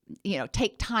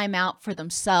take time out for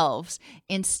themselves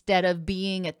instead of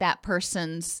being at that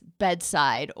person's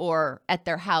bedside or at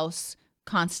their house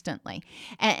constantly.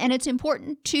 And it's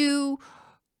important to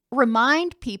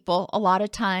remind people a lot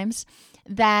of times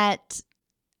that,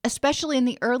 especially in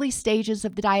the early stages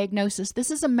of the diagnosis,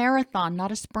 this is a marathon,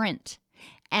 not a sprint.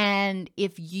 And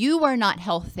if you are not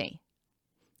healthy,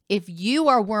 if you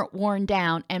are worn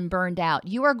down and burned out,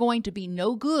 you are going to be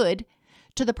no good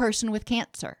to the person with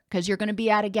cancer because you're going to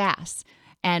be out of gas.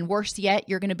 And worse yet,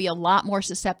 you're going to be a lot more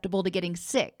susceptible to getting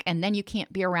sick, and then you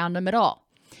can't be around them at all.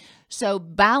 So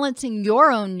balancing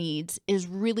your own needs is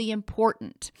really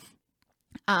important.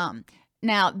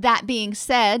 Now, that being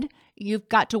said, you've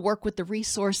got to work with the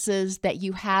resources that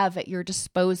you have at your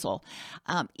disposal.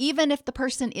 Even if the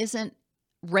person isn't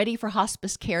ready for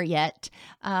hospice care yet,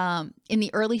 in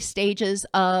the early stages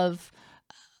of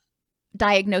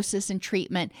diagnosis and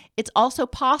treatment, it's also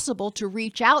possible to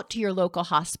reach out to your local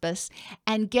hospice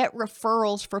and get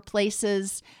referrals for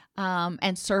places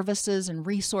and services and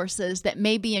resources that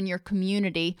may be in your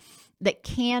community that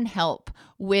can help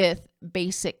with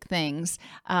basic things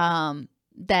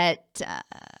that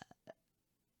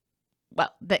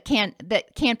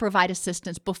can provide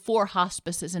assistance before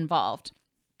hospice is involved.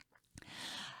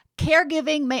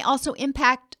 Caregiving may also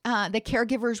impact the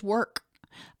caregiver's work.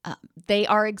 They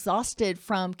are exhausted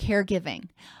from caregiving,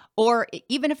 or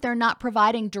even if they're not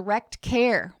providing direct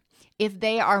care, if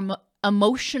they are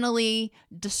emotionally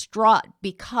distraught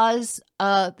because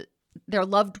of their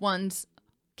loved one's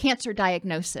cancer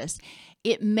diagnosis,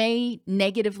 it may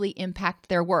negatively impact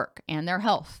their work and their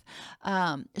health.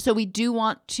 So we do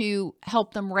want to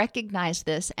help them recognize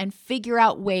this and figure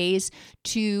out ways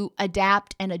to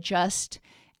adapt and adjust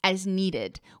as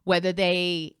needed, whether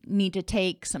they need to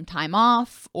take some time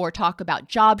off or talk about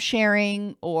job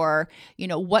sharing, or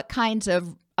what kinds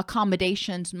of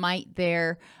accommodations might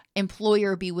their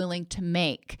employer be willing to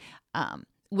make.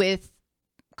 With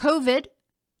COVID,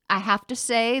 I have to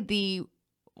say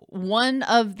one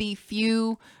of the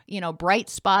few, bright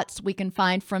spots we can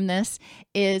find from this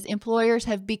is employers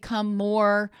have become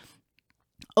more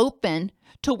open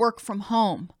to work from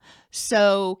home.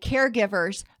 So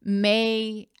caregivers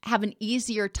may have an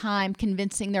easier time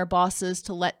convincing their bosses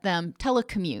to let them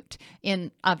telecommute,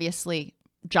 in obviously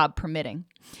job permitting.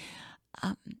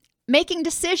 Making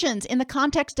decisions in the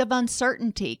context of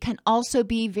uncertainty can also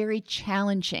be very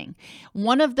challenging.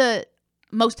 One of the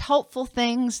most helpful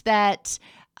things that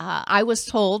I was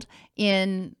told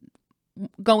in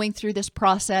going through this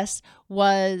process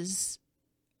was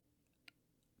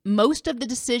most of the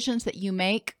decisions that you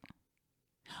make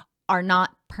are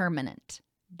not permanent.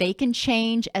 They can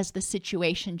change as the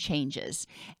situation changes.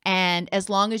 And as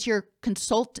long as you're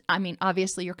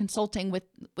obviously you're consulting with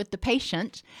the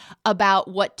patient about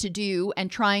what to do and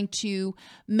trying to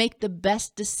make the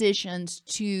best decisions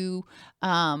to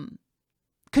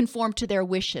conform to their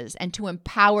wishes and to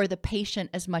empower the patient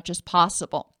as much as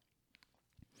possible.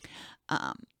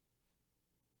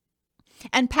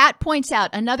 And Pat points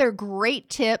out another great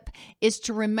tip is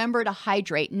to remember to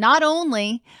hydrate. Not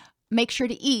only make sure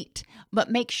to eat,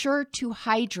 but make sure to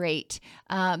hydrate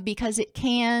because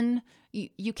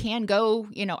you can go,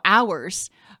 hours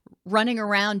running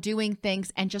around doing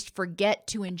things and just forget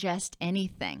to ingest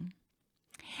anything.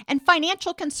 And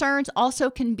financial concerns also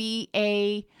can be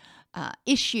a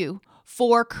issue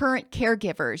for current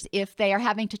caregivers if they are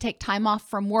having to take time off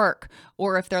from work,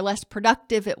 or if they're less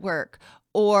productive at work,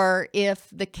 or if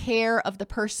the care of the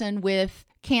person with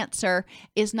cancer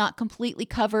is not completely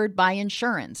covered by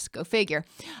insurance. Go figure.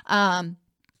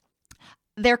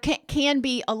 There can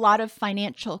be a lot of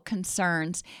financial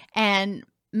concerns, and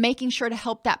making sure to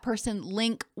help that person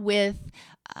link with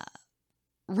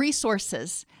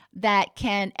resources that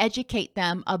can educate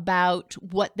them about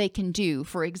what they can do.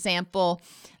 For example,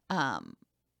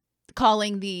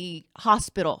 calling the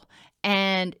hospital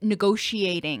and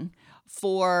negotiating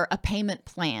for a payment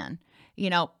plan.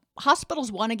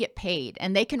 Hospitals want to get paid,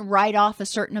 and they can write off a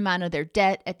certain amount of their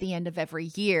debt at the end of every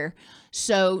year.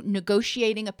 So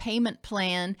negotiating a payment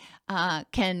plan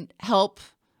can help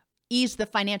ease the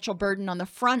financial burden on the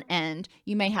front end.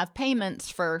 You may have payments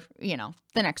for, the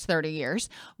next 30 years,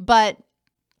 but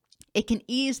it can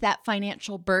ease that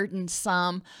financial burden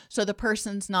some, so the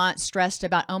person's not stressed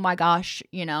about, oh my gosh,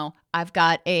 I've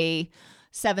got a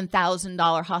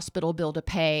 $7,000 hospital bill to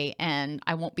pay and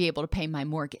I won't be able to pay my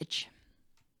mortgage.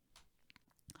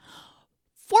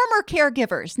 Former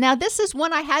caregivers. Now, this is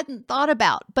one I hadn't thought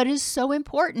about, but is so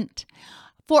important.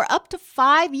 For up to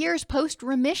 5 years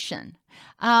post-remission.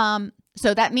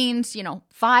 So that means,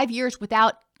 5 years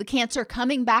without the cancer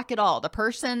coming back at all.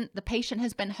 The patient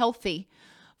has been healthy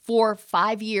for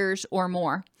 5 years or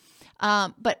more.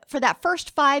 But for that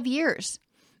first 5 years,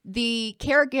 the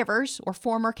caregivers or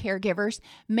former caregivers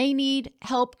may need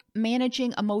help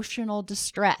managing emotional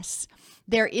distress.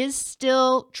 There is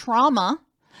still trauma.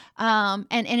 And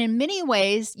in many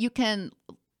ways, you can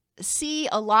see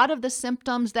a lot of the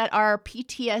symptoms that are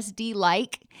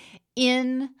PTSD-like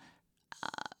in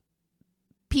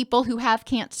people who have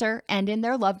cancer and in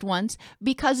their loved ones,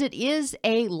 because it is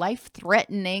a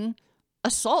life-threatening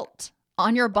assault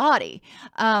on your body.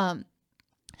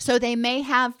 So they may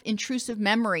have intrusive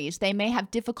memories. They may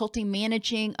have difficulty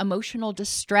managing emotional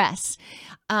distress.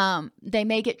 They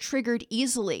may get triggered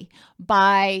easily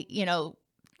by,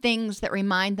 things that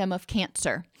remind them of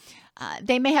cancer.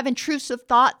 They may have intrusive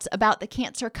thoughts about the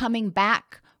cancer coming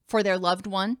back for their loved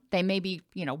one. They may be,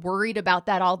 worried about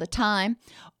that all the time,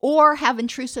 or have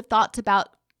intrusive thoughts about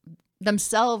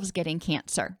themselves getting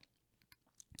cancer.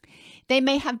 They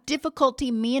may have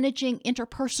difficulty managing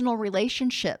interpersonal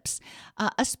relationships,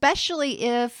 especially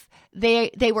if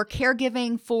they were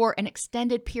caregiving for an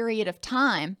extended period of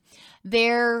time.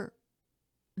 They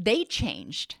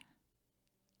changed.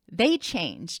 They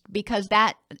changed because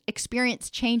that experience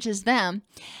changes them,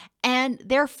 and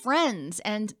their friends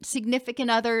and significant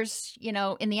others,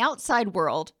 in the outside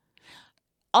world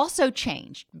also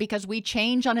changed because we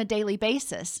change on a daily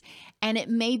basis. And it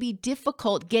may be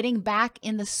difficult getting back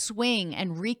in the swing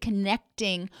and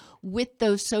reconnecting with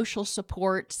those social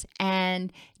supports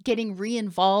and getting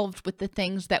re-involved with the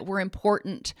things that were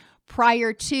important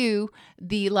prior to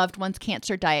the loved one's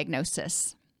cancer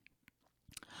diagnosis.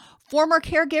 Former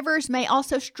caregivers may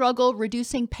also struggle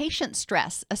reducing patient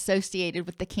stress associated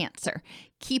with the cancer,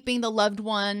 keeping the loved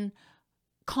one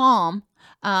calm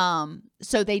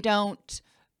so they don't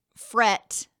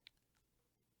fret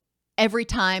every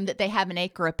time that they have an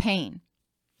ache or a pain.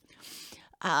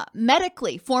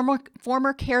 Medically, former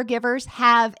caregivers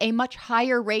have a much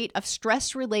higher rate of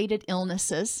stress-related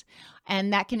illnesses,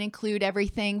 and that can include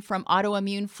everything from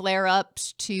autoimmune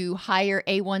flare-ups to higher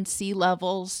A1C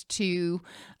levels to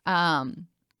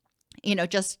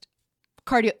just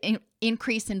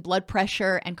increase in blood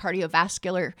pressure and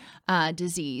cardiovascular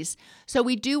disease. So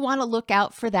we do want to look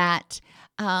out for that.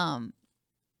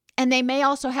 And they may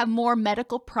also have more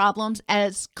medical problems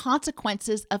as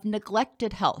consequences of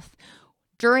neglected health.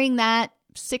 During that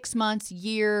 6 months,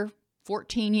 year,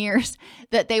 14 years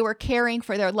that they were caring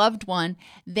for their loved one,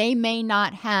 they may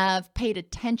not have paid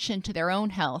attention to their own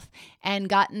health and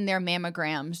gotten their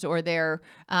mammograms or their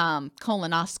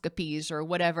colonoscopies or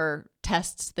whatever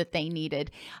tests that they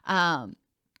needed.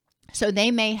 So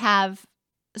they may have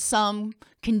some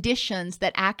conditions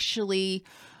that actually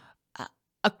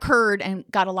occurred and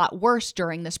got a lot worse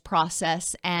during this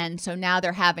process. And so now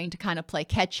they're having to kind of play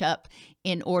catch up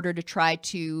in order to try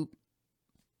to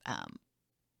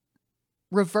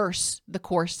reverse the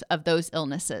course of those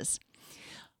illnesses.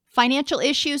 Financial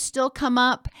issues still come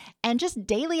up, and just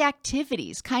daily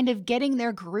activities, kind of getting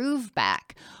their groove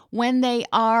back when they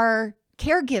are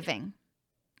caregiving,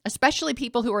 especially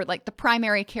people who are like the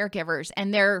primary caregivers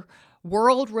and their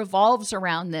world revolves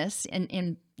around this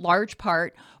in large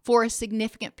part for a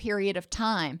significant period of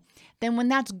time. Then when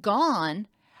that's gone,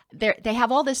 they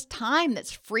have all this time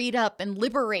that's freed up and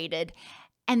liberated,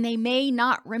 and they may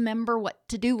not remember what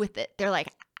to do with it. They're like,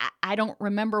 I don't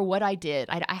remember what I did.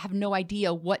 I have no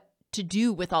idea what to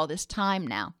do with all this time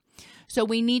now. So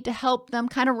we need to help them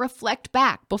kind of reflect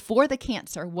back before the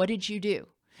cancer. What did you do?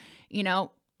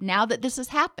 Now that this has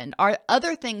happened, are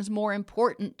other things more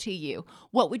important to you?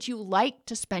 What would you like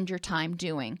to spend your time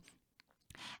doing?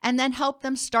 And then help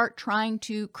them start trying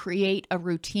to create a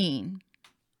routine.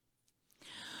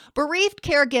 Bereaved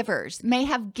caregivers may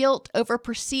have guilt over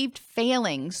perceived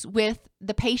failings with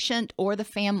the patient or the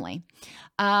family.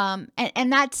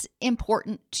 And that's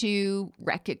important to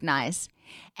recognize.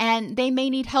 And they may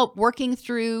need help working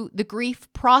through the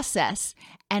grief process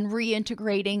and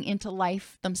reintegrating into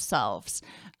life themselves.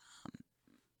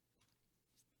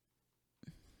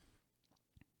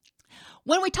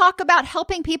 When we talk about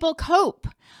helping people cope,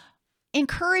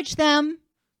 encourage them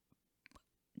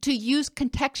to use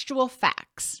contextual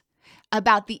facts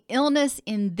about the illness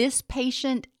in this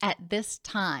patient at this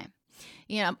time.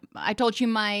 You know, I told you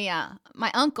my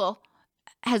uncle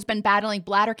has been battling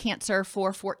bladder cancer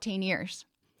for 14 years.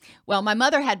 Well, my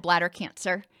mother had bladder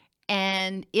cancer,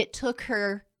 and it took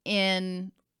her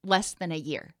in less than a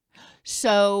year.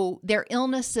 So their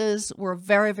illnesses were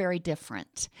very, very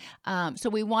different. So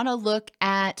we want to look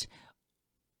at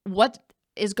what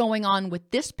is going on with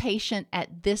this patient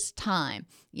at this time.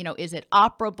 You know, is it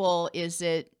operable? Is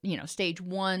it, stage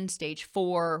 1, stage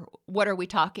 4? What are we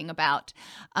talking about?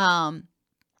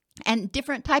 And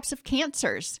different types of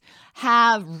cancers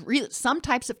some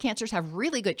types of cancers have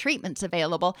really good treatments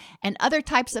available, and other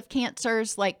types of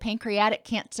cancers like pancreatic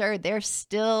cancer, there's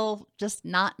still just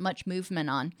not much movement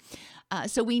on.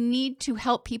 So we need to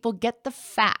help people get the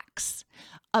facts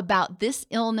about this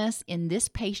illness in this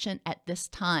patient at this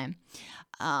time.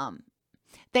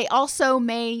 They also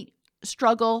may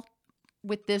struggle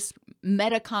with this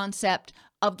meta concept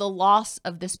of the loss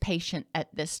of this patient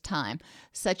at this time,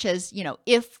 such as,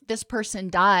 if this person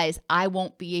dies, I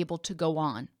won't be able to go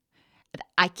on.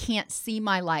 I can't see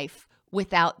my life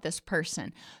without this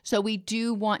person. So we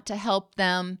do want to help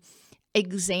them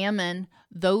examine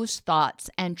those thoughts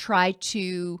and try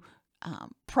to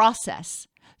process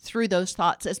through those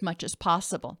thoughts as much as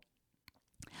possible.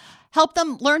 Help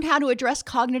them learn how to address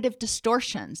cognitive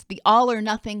distortions, the all or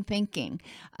nothing thinking.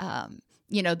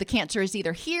 The cancer is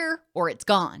either here or it's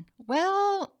gone.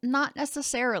 Well, not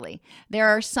necessarily. There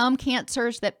are some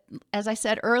cancers that, as I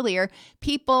said earlier,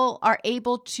 people are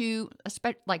able to,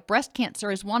 like breast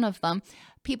cancer is one of them,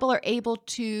 people are able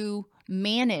to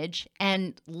manage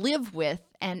and live with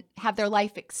and have their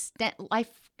life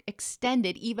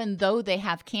extended even though they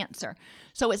have cancer.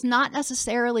 So it's not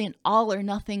necessarily an all or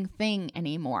nothing thing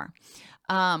anymore.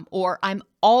 Or I'm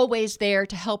always there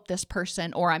to help this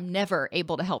person, or I'm never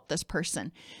able to help this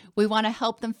person. We want to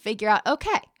help them figure out,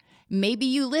 okay, maybe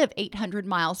you live 800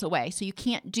 miles away, so you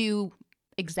can't do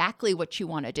exactly what you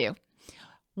want to do.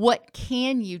 What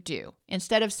can you do?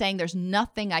 Instead of saying there's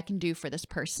nothing I can do for this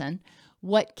person,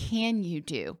 what can you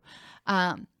do?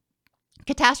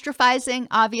 Catastrophizing,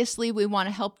 obviously, we want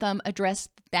to help them address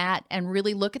that and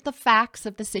really look at the facts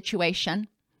of the situation.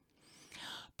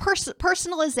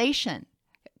 Personalization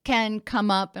can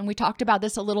come up, and we talked about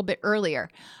this a little bit earlier.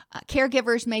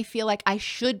 Caregivers may feel like I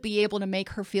should be able to make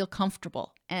her feel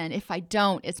comfortable, and if I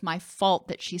don't, it's my fault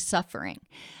that she's suffering.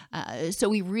 So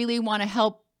we really want to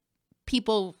help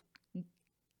people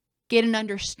get an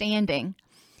understanding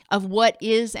of what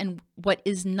is and what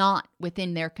is not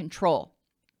within their control.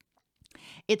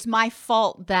 It's my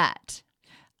fault that,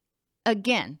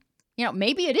 again,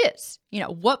 maybe it is.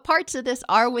 What parts of this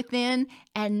are within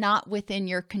and not within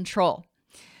your control?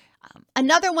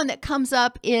 Another one that comes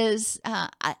up is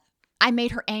I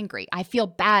made her angry. I feel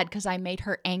bad because I made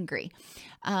her angry.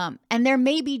 And there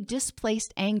may be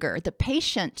displaced anger. The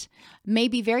patient may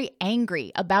be very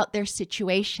angry about their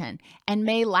situation and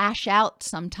may lash out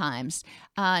sometimes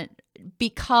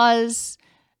because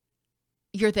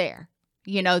you're there.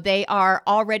 They are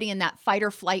already in that fight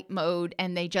or flight mode,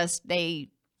 and they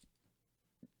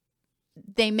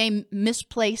may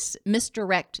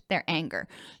misdirect their anger.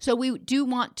 So we do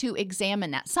want to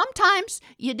examine that. Sometimes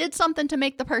you did something to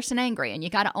make the person angry and you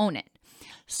got to own it.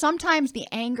 Sometimes the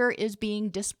anger is being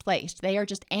displaced. They are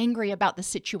just angry about the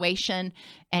situation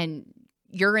and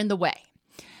you're in the way.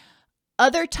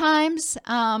 Other times,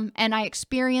 and I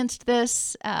experienced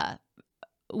this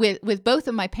with both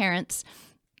of my parents,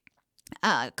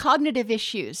 cognitive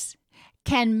issues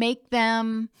can make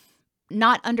them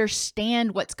not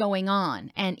understand what's going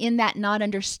on. And in that not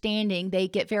understanding, they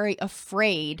get very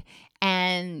afraid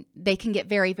and they can get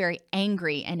very, very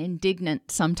angry and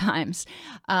indignant sometimes.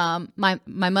 My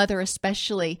mother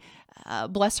especially,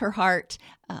 bless her heart,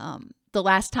 the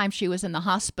last time she was in the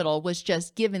hospital was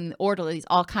just giving the orderlies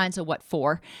all kinds of what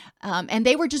for. And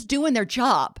they were just doing their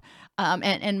job.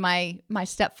 And my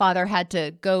stepfather had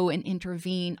to go and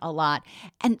intervene a lot.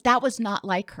 And that was not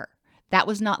like her. That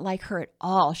was not like her at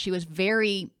all. She was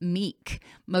very meek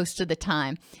most of the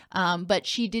time, but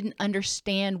she didn't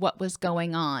understand what was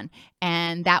going on.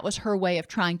 And that was her way of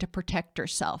trying to protect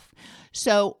herself.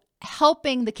 So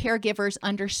helping the caregivers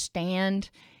understand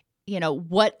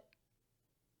what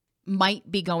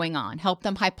might be going on, help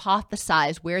them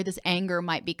hypothesize where this anger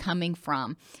might be coming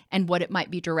from and what it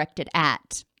might be directed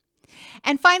at.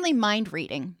 And finally, mind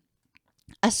reading.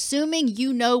 Assuming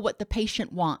you know what the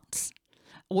patient wants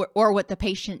or what the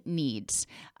patient needs.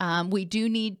 We do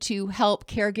need to help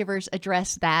caregivers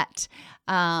address that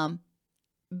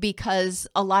because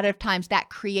a lot of times that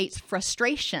creates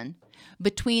frustration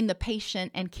between the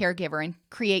patient and caregiver and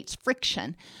creates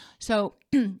friction. So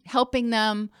helping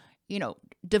them,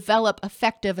 develop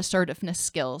effective assertiveness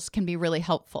skills can be really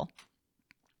helpful.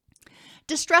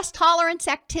 Distress tolerance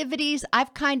activities,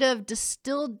 I've kind of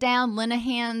distilled down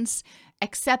Linehan's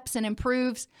accepts and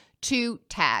improves to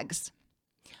tags.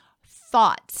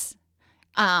 Thoughts,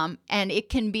 and it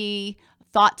can be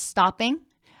thought stopping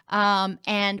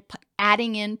and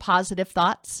adding in positive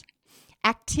thoughts.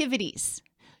 Activities,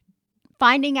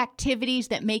 finding activities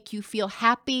that make you feel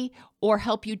happy or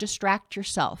help you distract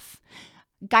yourself.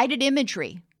 Guided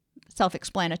imagery,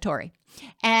 self-explanatory,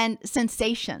 and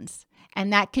sensations.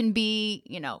 And that can be,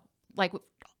 like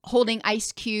holding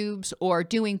ice cubes or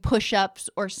doing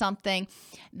push-ups or something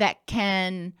that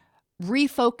can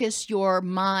refocus your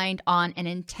mind on an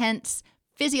intense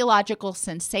physiological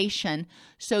sensation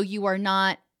so you are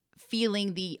not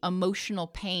feeling the emotional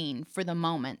pain for the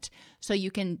moment. So you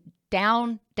can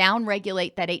down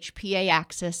regulate that HPA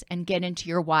axis and get into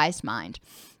your wise mind.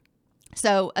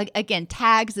 So again,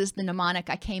 tags is the mnemonic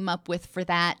I came up with for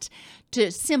that to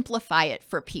simplify it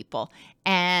for people.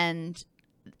 And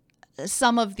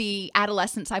some of the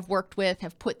adolescents I've worked with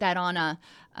have put that on a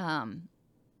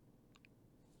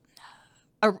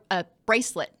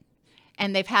bracelet,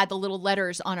 and they've had the little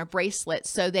letters on a bracelet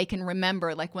so they can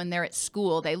remember, like when they're at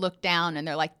school, they look down and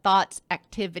they're like thoughts,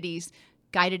 activities,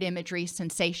 guided imagery,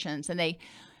 sensations, and they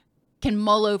can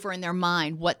mull over in their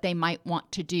mind what they might want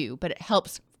to do, but it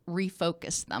helps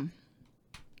refocus them.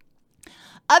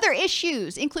 Other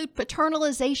issues include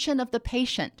paternalization of the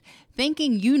patient,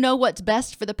 thinking you know what's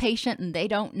best for the patient and they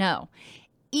don't know.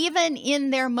 Even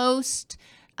in their most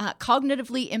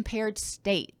cognitively impaired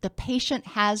state, the patient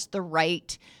has the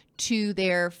right to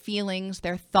their feelings,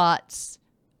 their thoughts,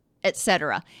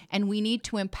 etc. And we need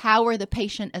to empower the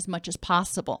patient as much as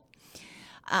possible.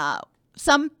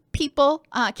 Some people,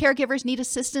 caregivers need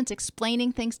assistance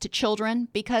explaining things to children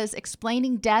because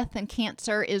explaining death and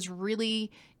cancer is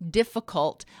really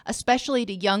difficult, especially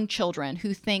to young children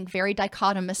who think very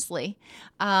dichotomously,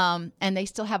 and they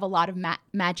still have a lot of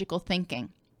magical thinking.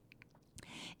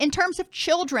 In terms of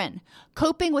children,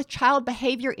 coping with child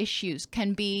behavior issues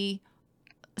can be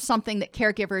something that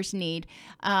caregivers need.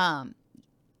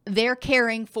 They're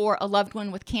caring for a loved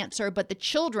one with cancer, but the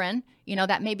children,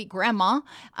 that may be grandma,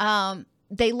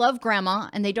 they love grandma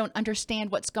and they don't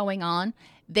understand what's going on.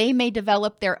 They may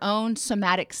develop their own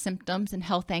somatic symptoms and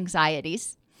health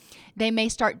anxieties. They may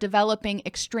start developing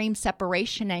extreme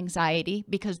separation anxiety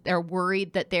because they're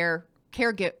worried that their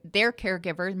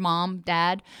caregiver, mom,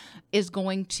 dad, is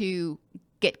going to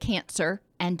get cancer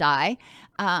and die.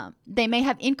 They may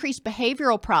have increased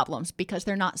behavioral problems because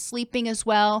they're not sleeping as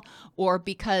well or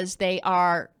because they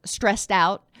are stressed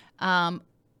out.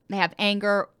 They have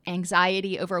anger,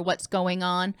 anxiety over what's going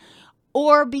on,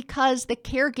 or because the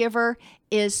caregiver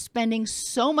is spending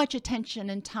so much attention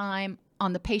and time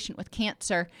on the patient with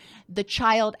cancer, the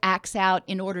child acts out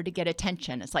in order to get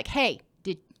attention. It's like, hey,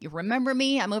 did you remember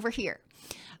me? I'm over here.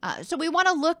 So we want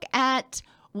to look at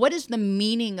what is the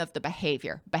meaning of the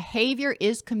behavior. Behavior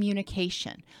is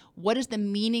communication. What is the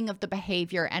meaning of the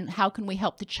behavior and how can we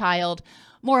help the child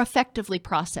more effectively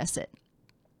process it?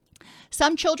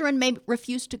 Some children may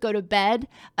refuse to go to bed,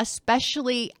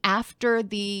 especially after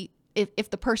if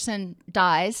the person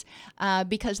dies,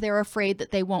 because they're afraid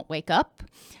that they won't wake up.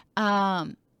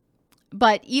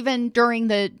 But even during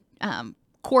the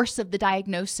course of the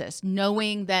diagnosis,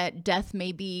 knowing that death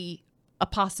may be a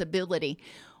possibility,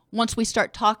 once we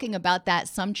start talking about that,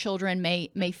 some children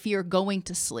may fear going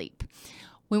to sleep.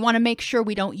 We want to make sure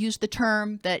we don't use the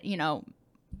term that,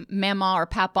 mama or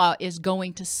papa is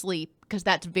going to sleep, because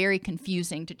that's very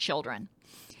confusing to children.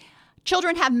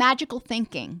 Children have magical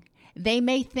thinking. They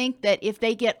may think that if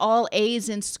they get all A's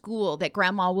in school, that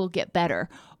grandma will get better.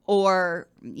 Or,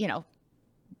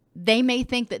 they may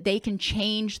think that they can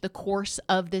change the course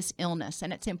of this illness.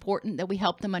 And it's important that we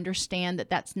help them understand that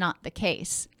that's not the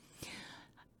case.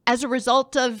 As a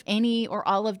result of any or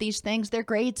all of these things, their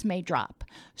grades may drop.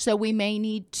 So we may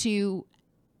need to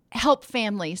help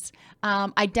families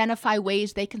identify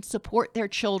ways they can support their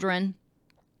children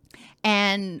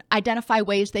and identify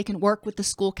ways they can work with the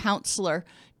school counselor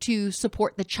to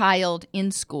support the child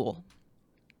in school.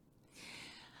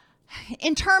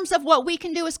 in terms of what we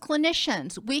can do as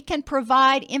clinicians, we can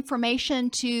provide information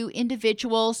to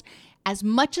individuals as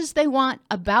much as they want,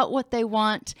 about what they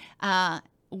want,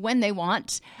 when they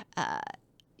want,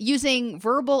 using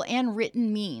verbal and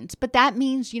written means. But that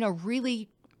means, really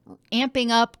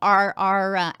amping up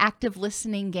our active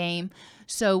listening game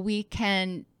so we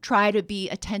can try to be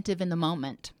attentive in the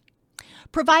moment.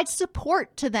 Provide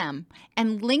support to them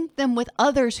and link them with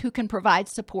others who can provide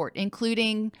support,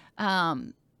 including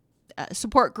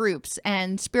support groups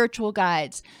and spiritual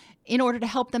guides, in order to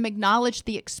help them acknowledge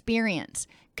the experience,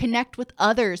 connect with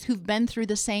others who've been through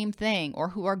the same thing or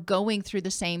who are going through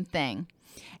the same thing,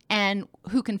 and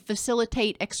who can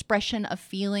facilitate expression of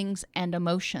feelings and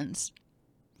emotions.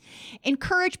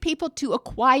 Encourage people to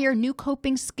acquire new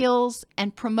coping skills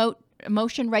and promote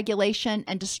emotion regulation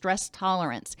and distress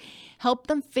tolerance. Help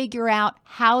them figure out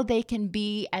how they can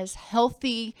be as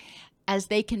healthy as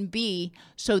they can be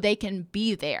so they can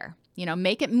be there.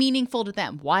 Make it meaningful to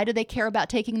them. Why do they care about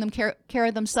taking them care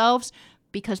of themselves?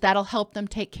 Because that'll help them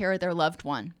take care of their loved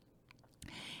one.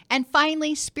 And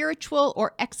finally, spiritual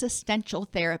or existential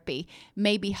therapy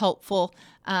may be helpful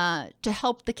to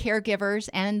help the caregivers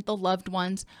and the loved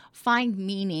ones find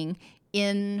meaning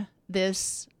in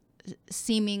this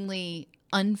seemingly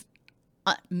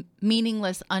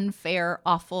meaningless, unfair,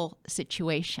 awful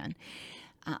situation.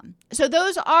 So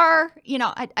those are,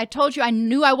 I told you I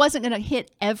knew I wasn't going to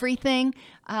hit everything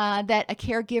that a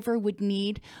caregiver would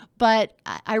need, but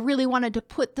I really wanted to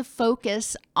put the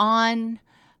focus on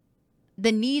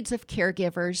the needs of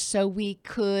caregivers so we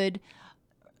could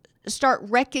start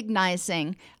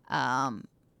recognizing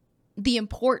the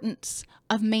importance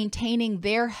of maintaining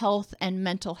their health and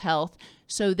mental health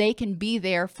so they can be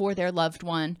there for their loved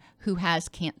one who has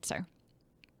cancer.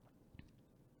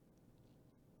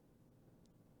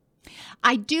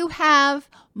 I do have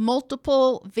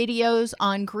multiple videos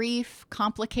on grief,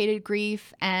 complicated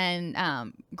grief,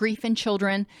 and grief in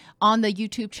children on the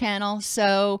YouTube channel.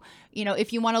 So,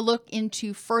 if you want to look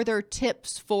into further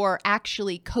tips for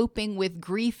actually coping with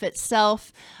grief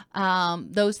itself,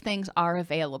 those things are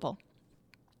available.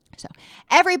 So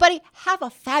everybody, have a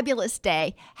fabulous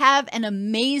day. Have an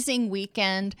amazing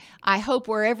weekend. I hope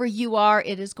wherever you are,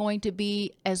 it is going to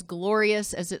be as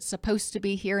glorious as it's supposed to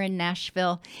be here in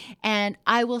Nashville. And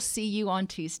I will see you on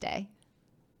Tuesday.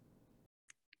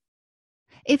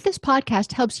 If this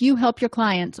podcast helps you help your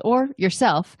clients or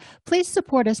yourself, please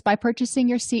support us by purchasing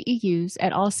your CEUs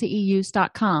at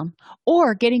allceus.com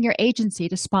or getting your agency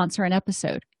to sponsor an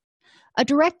episode. A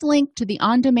direct link to the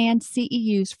on-demand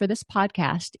CEUs for this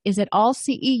podcast is at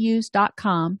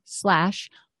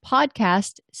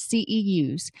allceus.com/podcast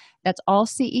CEUs. That's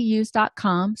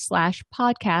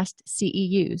allceus.com/podcast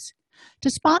CEUs. To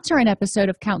sponsor an episode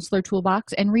of Counselor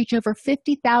Toolbox and reach over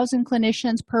 50,000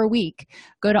 clinicians per week,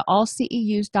 go to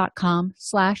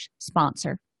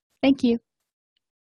allceus.com/sponsor. Thank you.